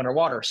hold my breath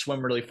underwater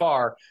swim really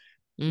far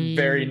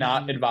very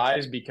not Mm,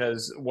 advised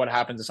because what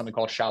happens is something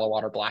called shallow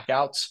water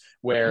blackouts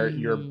where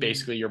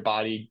mm. your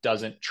body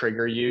doesn't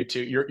trigger you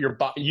to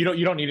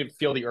you don't need to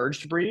feel the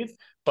urge to breathe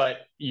but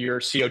your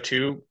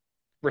CO2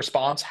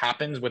 response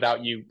happens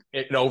without you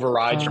it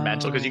overrides your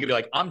mental because you Oh, could be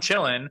like I'm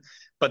chilling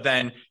but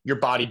then your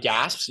body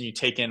gasps and you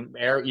take in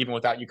air even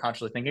without you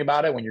consciously thinking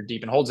about it when you're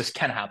deep in holds this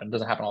can happen it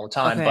doesn't happen all the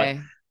time but okay.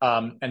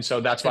 and so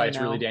that's Good why to it's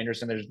really know.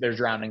 dangerous and there's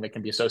drowning that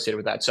can be associated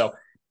with that so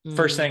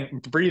first Mm.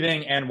 thing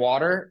breathing and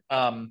water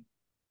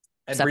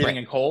and breathing Separate.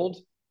 and cold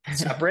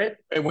separate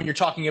when you're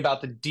talking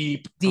about the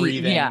deep Deep.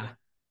 breathing. Yeah.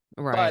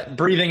 Right. But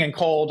breathing and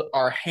cold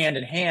are hand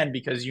in hand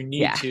because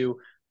Yeah.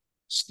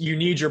 you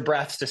need your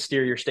breath to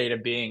steer your state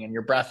of being, and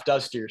your breath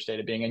does steer your state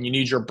of being, and you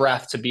need your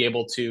breath to be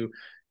able to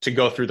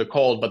go through the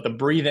cold. But the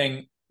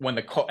breathing when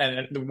the cold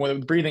and when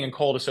the breathing and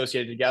cold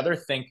associated together,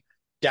 think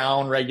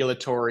down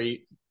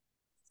regulatory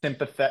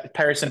sympathetic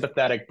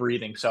parasympathetic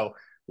breathing. So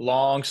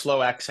long,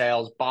 slow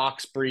exhales,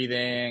 box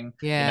breathing,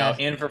 Yeah.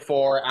 in for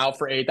 4, out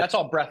for 8. That's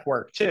all breath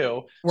work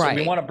too. So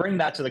we Right. want to bring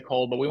that to the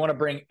cold, but we want to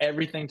bring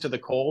everything to the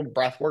cold,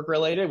 breath work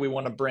related. We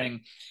want to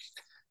bring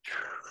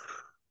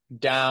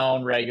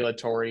down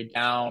regulatory,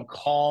 down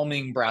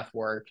calming breath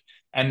work.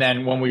 And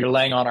then when we're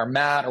laying on our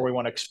mat or we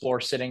want to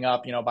explore sitting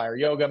up, by our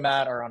yoga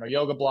mat or on our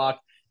yoga block,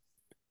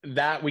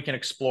 that we can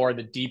explore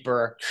the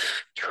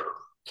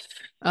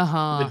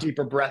Uh-huh.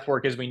 deeper breath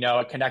work as we know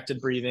it,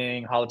 connected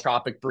breathing,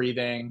 holotropic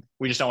breathing.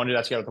 We just don't want to do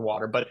that together with the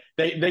water, but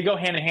they go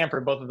hand in hand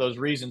for both of those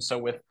reasons. So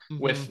with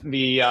Hmm.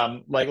 the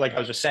like I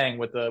was just saying,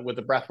 with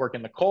the breath work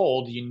in the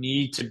cold, you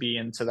need to be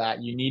into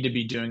that. You need to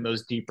be doing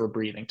those deeper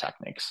breathing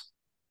techniques.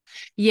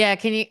 Yeah,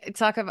 can you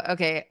talk about,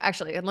 okay,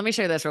 actually, let me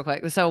share this real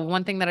quick. So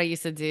one thing that I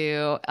used to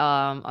do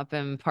up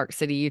in Park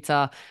City,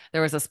 Utah,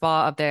 there was a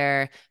spa up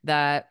there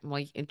that,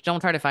 well, don't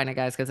try to find it,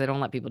 guys, because they don't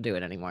let people do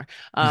it anymore.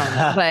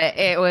 But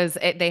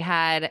they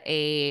had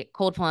a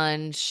cold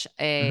plunge,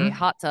 a Hmm.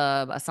 hot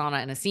tub, a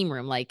sauna, and a steam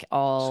room, like So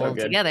all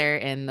good. together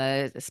in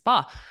the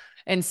spa.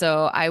 And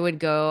so I would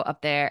go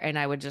up there and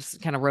I would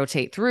just kind of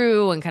rotate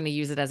through and kind of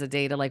use it as a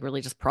day to like really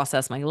just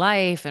process my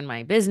life and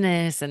my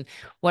business. And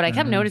what I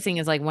kept Hmm. noticing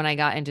is like when I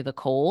got into the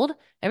cold,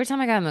 every time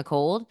I got in the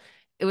cold,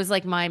 it was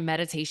like my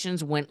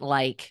meditations went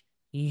like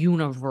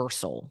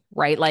universal,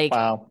 right? Like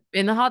Wow.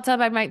 in the hot tub,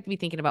 I might be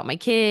thinking about my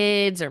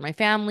kids or my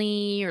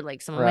family or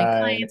like some of my Right.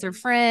 clients or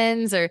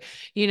friends or,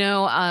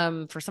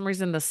 for some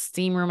reason, the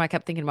steam room, I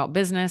kept thinking about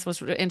business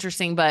was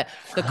interesting, but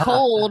the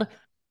cold,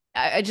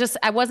 I just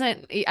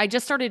started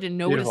to notice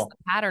the Beautiful.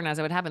 pattern as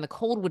I would happen. The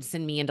cold would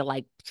send me into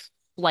like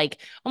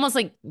almost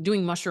like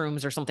doing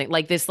mushrooms or something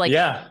like this, like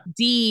Yeah.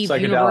 deep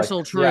Psychedelic. universal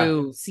Yeah.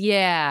 truths.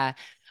 Yeah.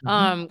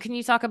 Hmm. Can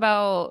you talk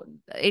about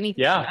I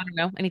Yeah. don't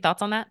know, any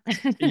thoughts on that?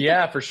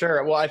 Yeah, for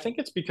sure. Well, I think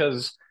it's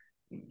because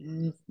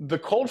the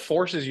cold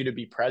forces you to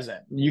be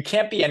present. You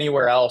can't be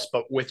anywhere else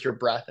but with your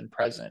breath and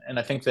present. And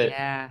I think that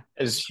Yeah.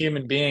 as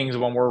human beings,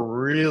 when we're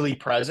really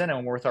present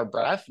and we're with our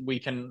breath, we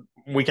can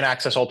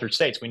access altered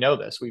states. We know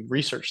this. We've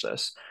researched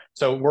this.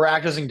 So we're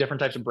accessing different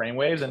types of brain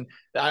waves. And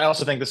I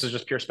also think this is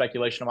just pure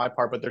speculation on my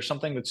part, but there's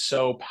something that's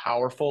so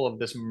powerful of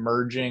this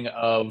merging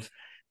of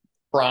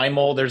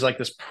primal. There's like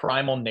this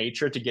primal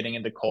nature to getting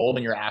into cold,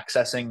 and you're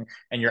accessing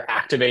and you're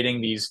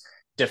activating these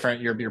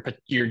different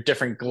your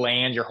different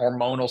glands, your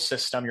hormonal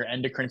system, your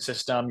endocrine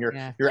system. You're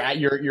Yeah. you're at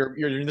you're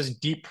in this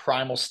deep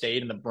primal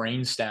state in the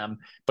brainstem,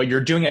 but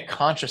you're doing it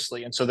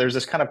consciously. And so there's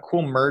this kind of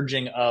cool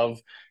merging of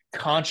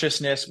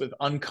consciousness with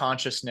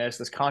unconsciousness,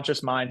 this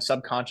conscious mind,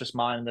 subconscious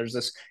mind, and there's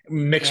this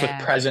mix with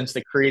Yeah. presence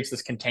that creates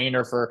this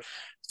container for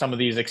some of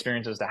these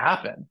experiences to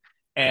happen.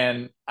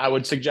 And I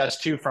would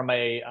suggest too, from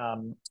a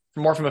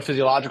more from a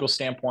physiological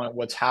standpoint,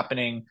 what's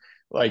happening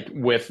like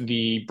with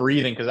the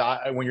breathing,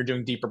 because when you're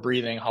doing deeper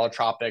breathing,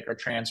 holotropic or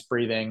trance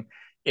breathing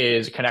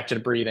is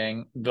connected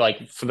breathing.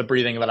 Like for the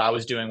breathing that I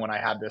was doing when I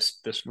had this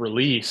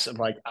release of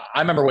like,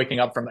 I remember waking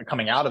up from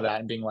coming out of that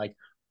and being like,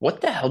 what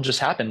the hell just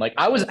happened? Like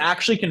I was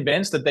actually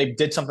convinced that they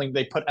did something,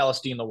 they put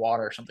LSD in the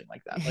water or something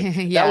like that. Like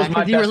that Yeah, was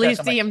my because you best guess.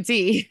 released I'm like,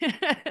 DMT.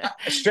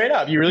 straight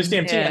up, you released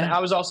DMT. And Yeah. I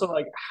was also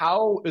like,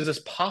 how is this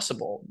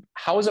possible?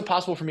 How is it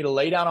possible for me to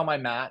lay down on my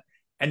mat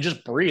and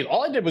just breathe?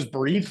 All I did was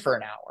breathe for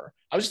an hour.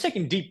 I was just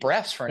taking deep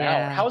breaths for an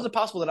hour. Yeah. How is it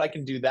possible that I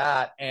can do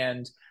that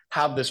and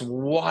have this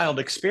wild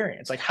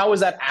experience? Like, how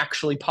is that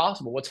actually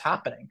possible? What's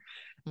happening?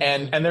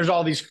 And Hmm. and there's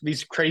all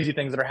these crazy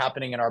things that are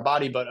happening in our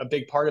body, but a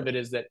big part of it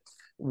is that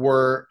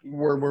we're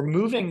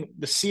moving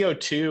the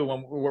CO2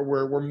 when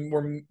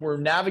we're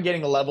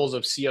navigating the levels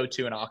of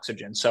CO2 and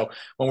oxygen. So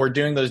when we're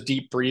doing those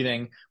deep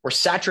breathing, we're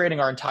saturating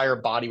our entire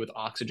body with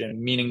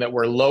oxygen, meaning that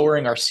we're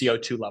lowering our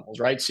CO2 levels,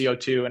 right?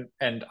 CO2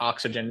 and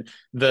oxygen.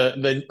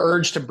 The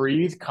urge to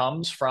breathe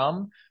comes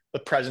from the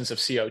presence of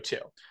CO2.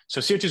 So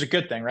CO2 is a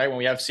good thing, right? When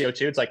we have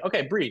CO2, it's like,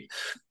 okay, breathe.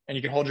 And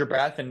you can hold your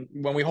breath. And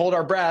when we hold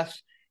our breath,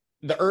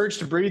 the urge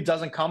to breathe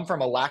doesn't come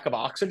from a lack of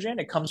oxygen.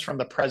 It comes from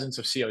the presence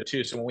of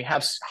CO2. So when we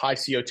have high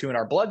CO2 in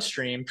our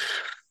bloodstream,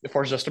 it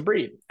forces us to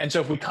breathe. And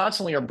so if we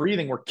constantly are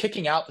breathing, we're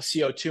kicking out the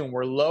CO2 and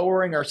we're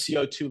lowering our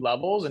CO2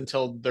 levels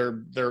until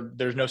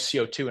there's no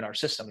CO2 in our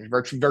system.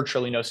 There's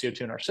virtually no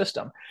CO2 in our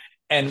system.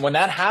 And when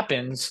that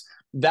happens,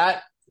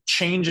 that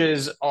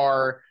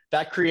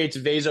that creates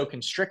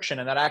vasoconstriction,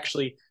 and that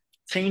actually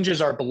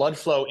changes our blood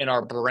flow in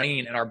our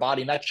brain and our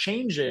body. And that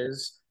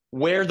changes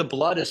where the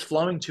blood is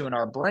flowing to in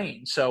our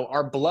brain. So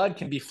our blood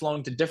can be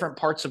flowing to different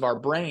parts of our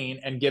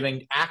brain and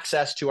giving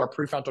access to our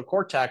prefrontal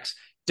cortex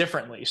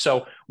differently.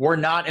 So we're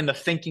not in the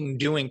thinking,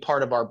 doing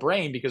part of our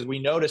brain because we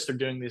notice they're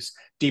doing this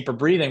deeper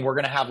breathing. We're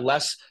going to have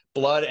less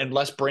blood and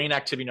less brain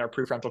activity in our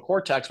prefrontal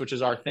cortex, which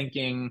is our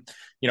thinking,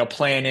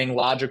 planning,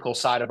 logical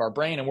side of our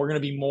brain. And we're going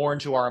to be more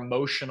into our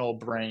emotional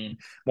brain,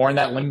 more in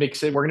that limbic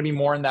state. We're going to be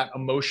more in that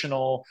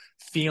emotional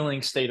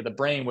feeling state of the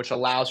brain, which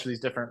allows for these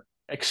different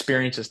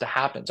experiences to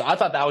happen. So I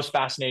thought that was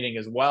fascinating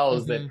as well,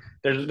 is that Hmm.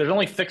 there's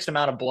only fixed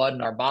amount of blood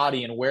in our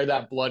body, and where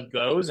that blood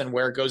goes and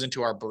where it goes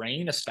into our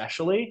brain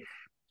especially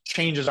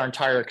changes our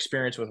entire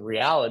experience with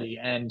reality.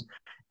 And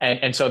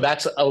so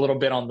that's a little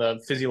bit on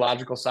the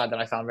physiological side that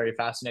I found very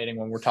fascinating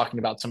when we're talking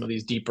about some of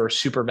these deeper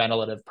super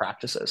ventilative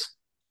practices.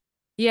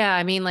 Yeah,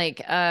 I mean, like,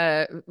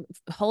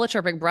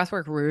 holotropic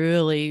breathwork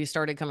really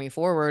started coming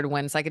forward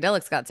when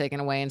psychedelics got taken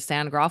away, and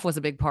Stan Groff was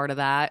a big part of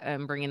that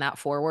and bringing that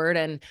forward.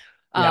 And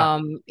Yeah.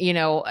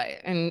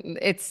 And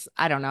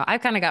I don't know.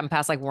 I've kind of gotten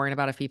past like worrying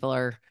about if people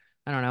are,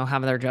 I don't know,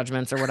 having their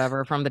judgments or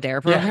whatever from the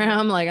DARE Yeah.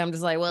 program. Like, I'm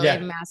just like, well,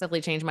 they've Yeah.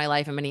 massively changed my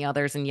life and many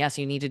others. And yes,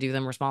 you need to do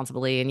them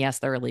responsibly. And yes,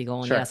 they're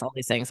illegal. And yes, Sure. all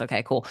these things.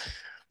 Okay, cool.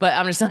 But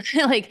I'm just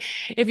like,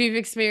 if you've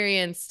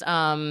experienced,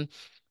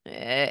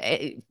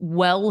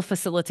 well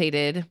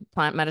facilitated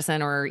plant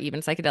medicine or even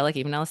psychedelic,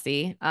 even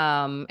LSD,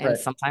 and Right.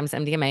 sometimes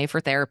MDMA for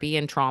therapy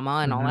and trauma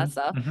and all that Hmm.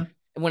 stuff. Hmm.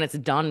 When it's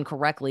done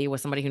correctly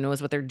with somebody who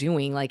knows what they're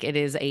doing, like it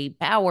is a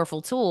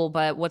powerful tool.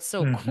 But what's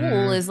so cool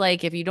Hmm. is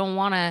like if you don't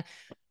want to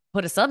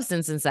put a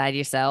substance inside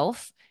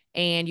yourself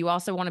and you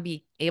also want to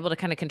be able to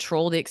kind of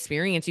control the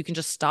experience, you can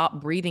just stop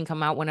breathing,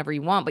 come out whenever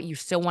you want, but you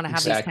still want to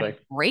have these kind of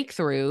Exactly.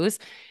 breakthroughs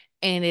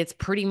and it's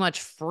pretty much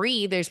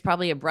free. There's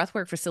probably a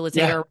breathwork Yeah.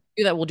 facilitator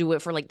that will do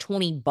it for like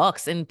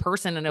 $20 in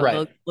person in a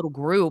Right. little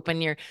group.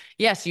 And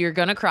yes, you're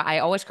gonna cry. I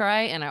always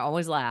cry and I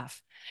always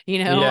laugh. I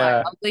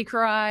Yeah. ugly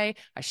cry,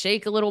 I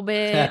shake a little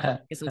bit,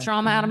 get some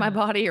trauma out of my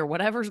body or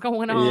whatever's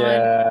going on,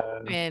 Yeah.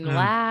 and Mm.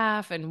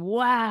 laugh. And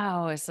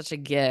wow, it's such a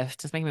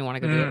gift. Just making me want to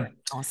go do it right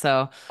Mm. now.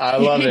 So, I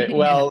love it. yeah.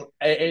 Well,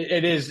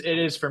 it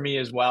is for me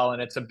as well,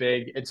 and it's a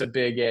big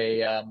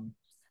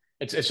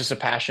it's just a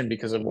passion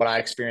because of what I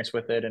experienced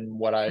with it and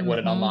what it Hmm.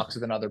 unlocks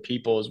within other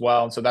people as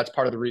well. And so that's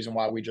part of the reason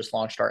why we just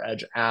launched our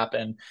Edge app,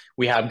 and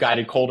we have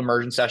guided cold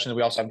immersion sessions.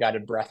 We also have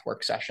guided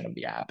breathwork session of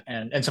the app,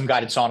 and some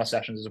guided sauna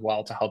sessions as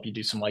well to help you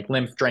do some like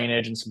lymph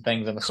drainage and some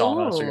things in the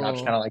sauna. So you're not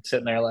just kind Cool. of like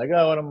sitting there like,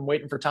 oh, and I'm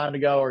waiting for time to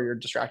go, or you're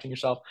distracting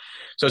yourself.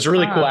 So it's a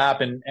really cool Huh.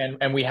 app,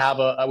 and we have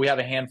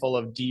a handful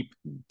of deep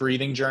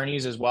breathing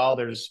journeys as well.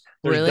 There's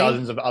Really?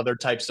 dozens of other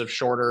types of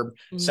shorter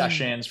Mm.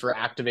 sessions for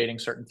activating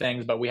certain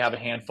things, but we have a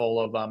handful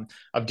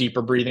of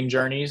deeper breathing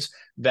journeys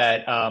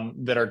that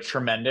are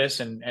tremendous,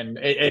 and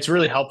it's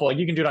really helpful. Like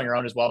you can do it on your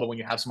own as well, but when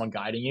you have someone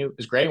guiding you,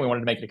 it's great. We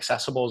wanted to make it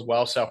accessible as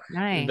well. So the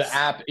Nice.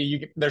 app,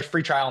 there's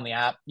free trial on the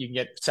app. You can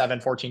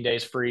get 14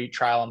 days free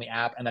trial on the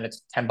app, and then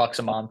it's $10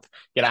 a month.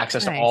 Get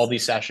access to all Nice.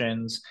 these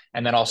sessions,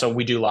 and then also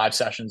we do live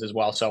sessions as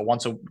well. So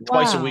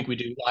twice a week Wow. we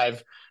do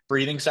live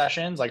breathing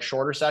sessions, like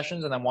shorter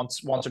sessions, and then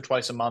once or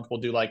twice a month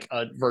we'll do like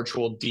a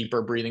virtual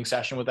deeper breathing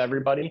session with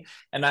everybody,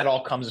 and that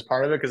all comes as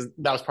part of it because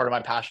that was part of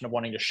my passion of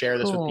wanting to share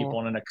this with people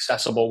Cool. in an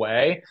accessible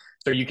way.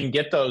 So you can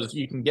get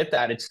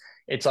that.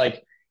 It's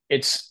like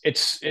it's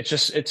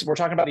just we're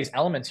talking about these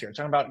elements here. It's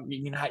talking about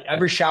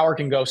every shower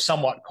can go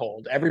somewhat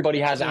cold. Everybody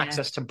has Yeah.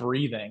 access to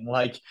breathing.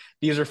 Like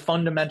these are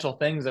fundamental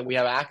things that we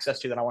have access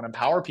to that I want to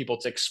empower people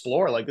to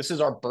explore. Like this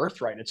is our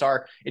birthright. It's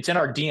in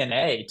our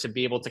DNA to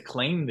be able to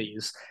claim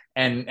these,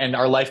 and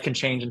our life can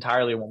change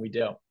entirely when we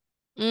do.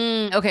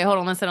 Okay, hold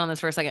on. Let's sit on this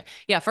for a second.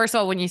 Yeah, first of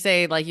all, when you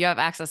say like you have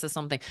access to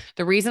something,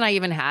 the reason I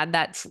even had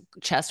that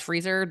chest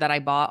freezer that I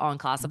bought on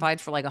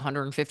classifieds for like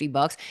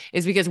 $150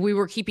 is because we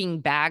were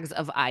keeping bags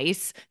of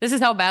ice. This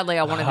is how badly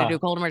I wanted to do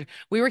cold immersion.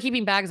 We were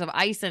keeping bags of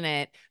ice in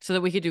it so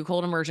that we could do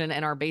cold immersion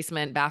in our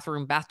basement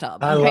bathroom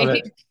bathtub, I love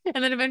right? it.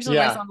 And then eventually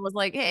my Yeah. son was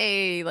like,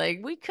 "Hey, like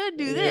we could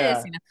do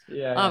this."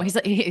 Yeah. Yeah. He's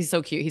Yeah. like, he's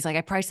so cute. He's like,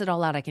 I priced it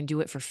all out. I can do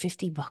it for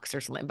 $50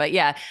 or something. But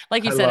yeah,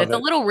 like you I said, love it's a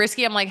it. little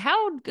risky. I'm like,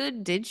 how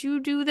good did you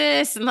do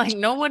this? And like,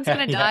 no one's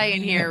gonna die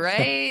in Yeah. here,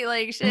 right?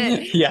 Like,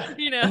 shit, Yeah. so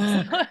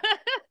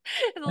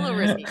it's a little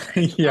risky.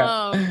 Yeah.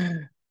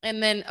 Um,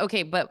 and then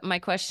okay, but my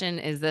question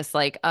is this: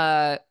 like,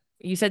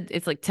 you said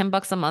it's like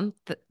 $10 a month,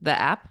 the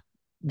app.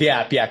 The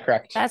app. Yeah.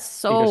 Correct. That's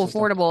so Ecosystem.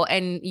 affordable,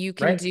 and you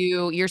can Right.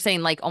 do. You're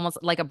saying like almost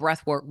like a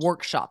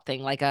workshop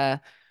thing, like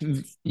a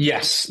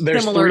Yes.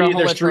 There's similar to three.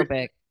 There's three.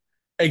 holotropic.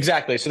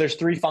 Exactly. So there's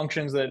three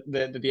functions that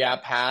the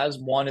app has.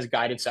 One is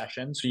guided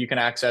sessions. So you can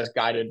access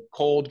guided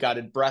cold,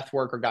 guided breath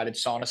work, or guided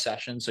sauna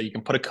sessions. So you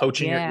can put a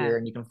coach in your Yeah, ear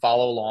and you can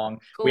follow along.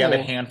 We have a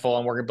cool. handful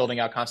and we're building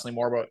out constantly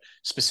more, but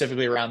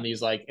specifically around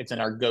these, like it's in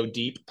our go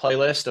deep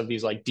playlist of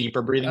these like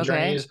deeper breathing Okay.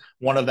 journeys.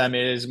 One of them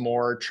is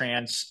more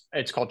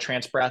it's called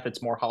trance breath.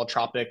 It's more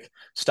holotropic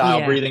style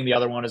Yeah. breathing. The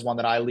other one is one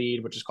that I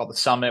lead, which is called the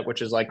Summit,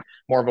 which is like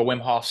more of a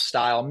Wim Hof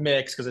style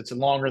mix because it's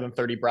longer than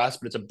 30 breaths,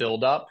 but it's a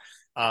build up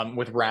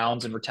with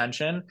rounds and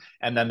retention.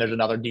 And then there's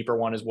another deeper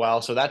one as well.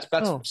 So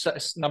Oh,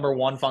 that's number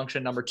one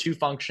function. Number two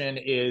function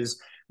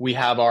is we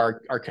have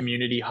our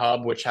community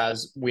hub, which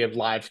we have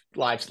live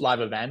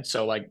events.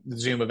 So like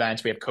Zoom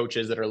events, we have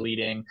coaches that are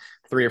leading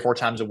 3 or 4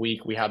 times a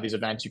week. We have these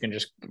events. You can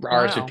just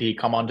wow. RSVP,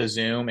 come onto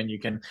Zoom, and you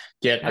can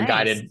get a Nice.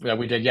 guided.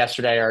 We did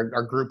yesterday our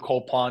group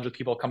cold plunge with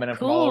people coming in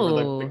from all over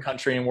the Cool.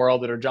 country and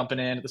world that are jumping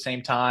in at the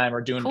same time or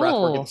doing breath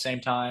work at the Cool.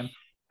 same time.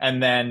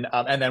 And then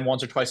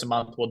once or twice a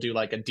month we'll do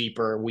like a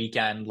deeper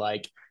weekend,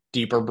 like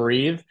deeper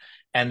breathe.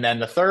 And then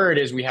the third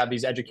is we have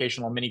these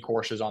educational mini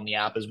courses on the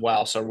app as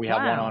well. So we have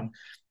one Wow. on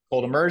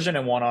cold immersion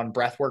and one on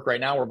breath work right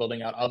now. We're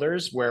building out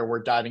others where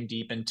we're diving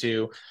deep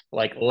into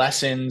like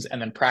lessons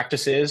and then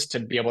practices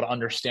to be able to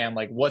understand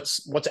like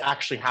what's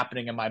actually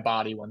happening in my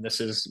body when this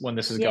is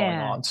going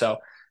Yeah. on. So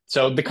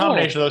the Cool.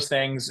 combination of those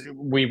things,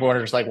 we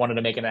wanted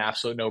to make it an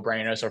absolute no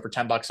brainer. So for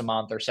 $10 a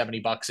month or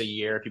 $70 a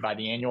year, if you buy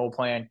the annual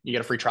plan, you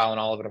get a free trial on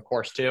all of it, of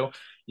course, too.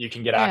 You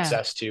can get Yeah.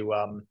 access to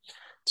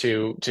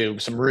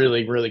some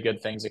really, really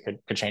good things that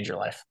could change your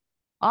life.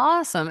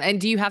 Awesome. And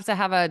do you have to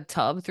have a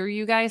tub through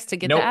you guys to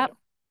get the Nope. app?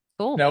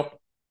 Cool. Nope.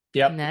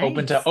 Yep. Nice.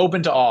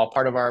 Open to all.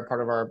 Part of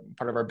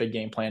our big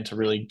game plan to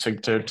really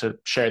to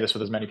share this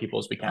with as many people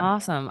as we can.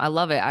 Awesome. I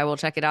love it. I will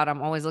check it out.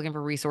 I'm always looking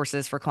for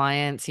resources for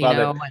clients, Love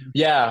it. and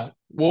Yeah.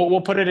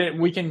 We'll put it in.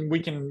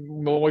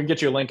 We'll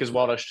get you a link as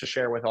well to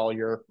share with all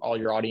your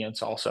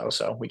audience also,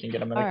 so we can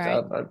get them all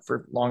right.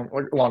 for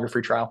longer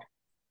free trial. Of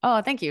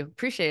Oh, thank you.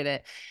 Appreciate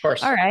it. All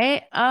course.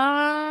 right.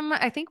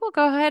 I think we'll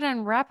go ahead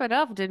and wrap it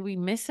up. Did we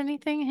miss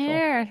anything Cool.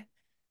 here?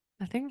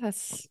 I think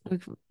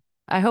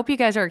I hope you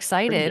guys are Pretty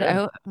excited.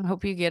 good. I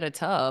hope you get a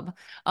tub.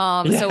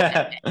 So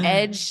Yeah.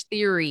 Edge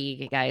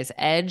Theory, guys,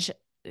 Edge,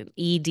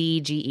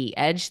 EDGE,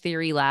 Yep.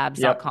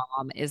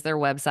 edgetheorylabs.com is their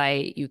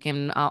website. You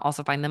can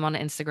also find them on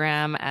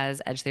Instagram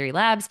as Edge Theory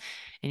Labs,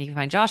 and you can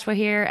find Joshua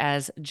here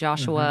as Hmm.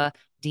 Joshua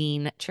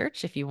Dean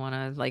Church if you want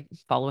to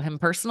follow him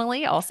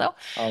personally also.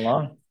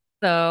 Along.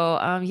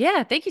 So,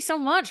 yeah, thank you so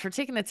much for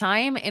taking the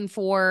time and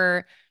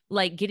for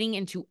getting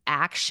into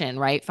action,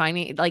 right?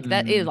 Finding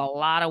that is a Mm.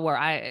 lot of work.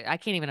 I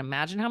can't even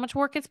imagine how much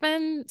work it's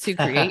been to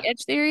create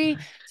Edge Theory.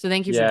 So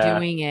thank you for Yeah.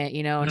 doing it,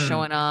 and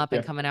showing Thank up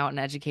and you. coming out and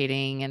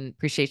educating, and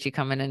appreciate you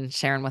coming and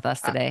sharing with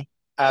us A- today.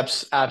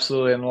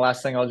 Absolutely. And the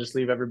last thing I'll just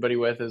leave everybody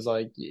with is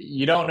like,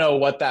 you don't know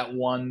what that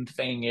one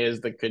thing is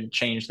that could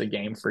change the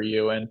game for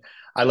you. And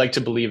I like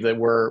to believe that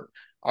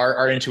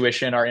our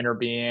intuition, our inner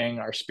being,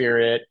 our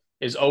spirit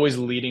is always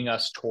leading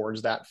us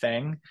towards that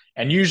thing.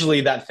 And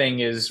usually that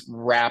thing is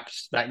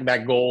wrapped,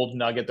 that gold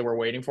nugget that we're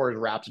waiting for is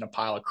wrapped in a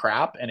pile of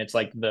crap. And it's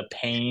like the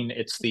pain,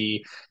 it's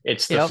the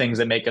Yep. things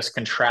that make us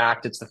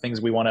contract, it's the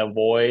things we want to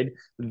avoid.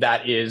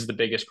 That is the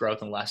biggest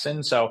growth and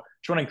lesson. So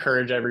just want to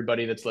encourage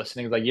everybody that's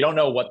listening, like, you don't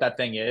know what that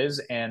thing is,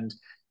 and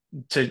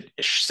to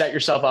set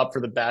yourself up for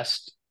the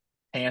best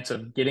chance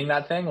of getting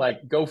that thing,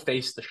 like, go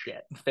face the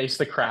shit, face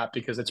the crap,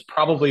 because it's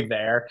probably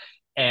there,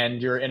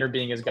 and your inner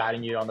being is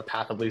guiding you on the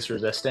path of least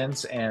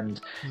resistance, and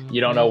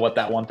you don't know Hmm. what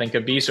that one thing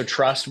could be. So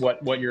trust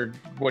what you're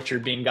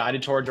being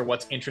guided towards, or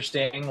what's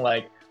interesting.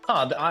 Like,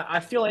 I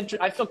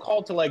feel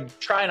called to like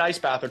try an ice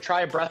bath, or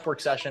try a breathwork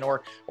session,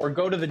 or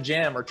go to the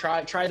gym, or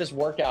try this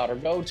workout, or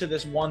go to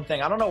this one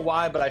thing. I don't know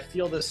why, but I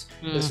feel this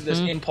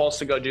Hmm. impulse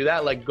to go do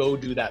that. Like, go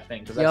do that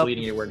thing, because that's Yep.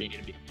 leading you where you need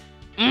to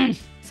be.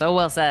 So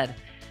well said.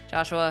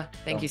 Joshua,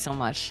 thank So, you so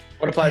much.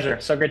 what a pleasure.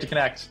 So great to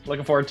connect.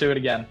 Looking forward to it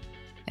again.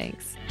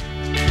 Thanks.